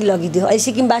पनि त्यसरी लगिदियो अहिले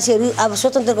सिक्किमवासीहरू अब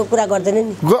स्वतन्त्रको कुरा गर्दैन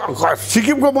नि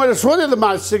सिक्किमको मैले सोधेँ त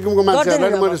सिक्किमको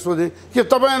मान्छेहरूलाई मैले सोधेँ के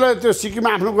तपाईँलाई त्यो सिक्किम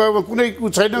आफ्नो गएको कुनै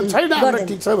छैन हामीलाई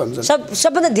ठिक छ भन्छ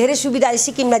सबभन्दा धेरै सुविधा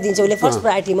सिक्किमलाई दिन्छ उसले फर्स्ट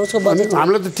प्रायोरिटीमा उसको बजेट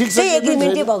हामीलाई त ठिक छ त्यही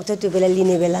एग्रिमेन्टै भएको थियो त्यो बेला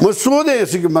लिने बेला म सोधेँ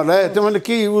सिक्किमलाई त्यसले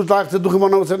केही उ लाग्छ दुःख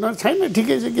बनाउँछ छैन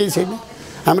ठिकै छ केही छैन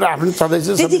हाम्रो आफ्नो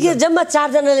छँदैछ त्यतिखेर जम्मा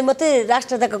 4 जनाले मात्रै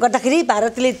राष्ट्रताको गर्दाखेरि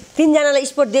भारतले 3 जनालाई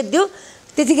स्पोर्ट दियो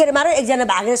त्यतिखेर मात्र एकजना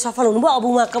भागेर सफल हुनुभयो अब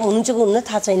उहाँ कम हुनुहुन्छ कि हुन्न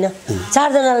थाहा छैन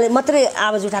 4 जनाले मात्रै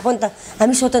आवाज उठाएको नि त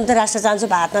हामी स्वतन्त्र राष्ट्र चाहन्छौँ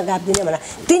भारतमा गाप दिने भनेर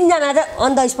 3 जना त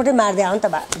अन द स्पोटै मारिदियो हो नि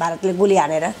त भारतले गोली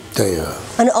हानेर त्यही हो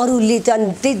अनि अरूले चाहिँ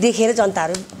त्यही देखेर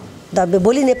जनताहरू दब्बे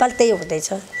भोलि नेपाल त्यही हुँदैछ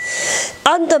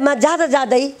अन्तमा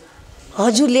जाँदै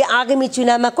हजुरले आगामी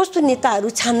चुनावमा कस्तो नेताहरू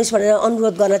छान्नुस् भनेर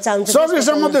अनुरोध गर्न चाहन्छु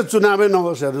सकेसम्म त चुनावै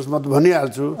नहोस् हेर्नुहोस् म त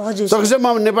भनिहाल्छु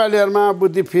सकेसम्म नेपालीहरूमा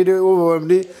बुद्धि फेरि ऊ भयो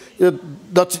भने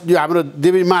यो हाम्रो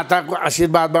देवी माताको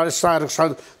आशीर्वादबाट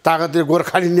ताकतले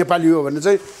गोर्खाली नेपाली हो भने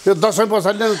चाहिँ यो दशैं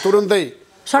पछाडि तुरुन्तै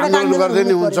आन्दोलन गर्दै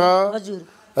नै हुन्छ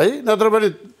है नत्र भने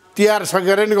तिहार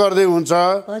सकेर नि गर्दै हुन्छ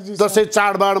दशैं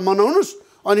चाडबाड मनाउनुस्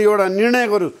अनि एउटा निर्णय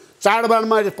गरौँ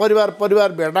चाडबाडमा परिवार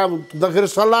भेटा हुँदाखेरि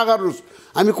सल्लाह गर्नुस्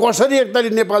हामी कसरी एकताली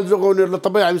नेपाल जोगाउनेहरूलाई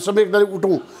तपाईँ हामी सबै एकताली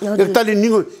उठौँ एकताली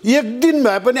निगौँ एक दिन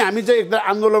भए पनि हामी चाहिँ एकताली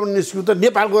आन्दोलन निस्क्यौँ त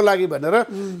नेपालको लागि भनेर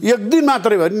एक दिन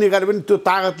मात्रै भए निकाले पनि त्यो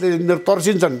ताकतले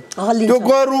तर्सिन्छन् त्यो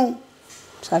गरौँ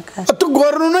त्यो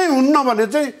गर्नु नै हुन्न भने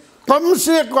चाहिँ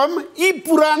कमसे कम यी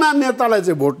पुराना नेतालाई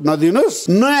चाहिँ भोट नदिनुहोस्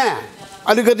नयाँ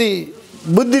अलिकति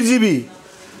बुद्धिजीवी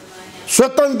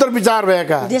स्वतन्त्र विचार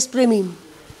भएका देशप्रेमी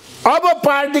अब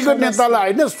पार्टीको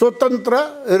नेतालाई होइन स्वतन्त्र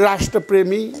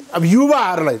राष्ट्रप्रेमी अब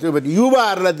युवाहरूलाई त्यो भने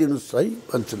युवाहरूलाई दिनुहोस् है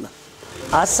भन्छु ल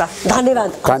हस् धन्यवाद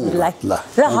हजुरलाई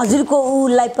र हजुरको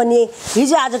उलाई पनि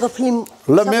हिजो आजको फिल्म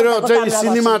ल मेरो चाहिँ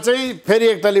सिनेमा चाहिँ फेरि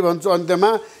एकताली भन्छु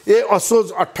अन्त्यमा असोज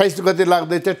 28 गते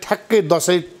लाग्दै थियो ठ्याक्कै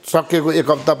दशैं सकेको एक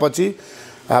हप्तापछि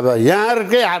अब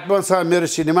यहाँहरुकै हातमा छ मेरो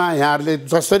सिनेमा यहाँहरुले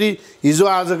जसरी हिजो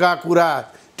आजका कुरा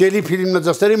टेलिफिल्ममा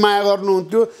जसरी माया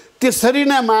गर्नुहुन्थ्यो त्यसरी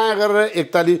नै माया गरेर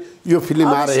एकताली यो फिल्म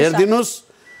आएर हेर्दिनुस्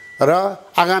र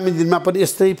आगामी दिनमा पनि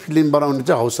यस्तै फिल्म बनाउने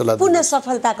चाहिँ हौसला पुनः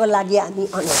सफलताको लागि हामी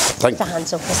अनुरोध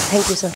चाहन्छौँ थ्यांक यू सर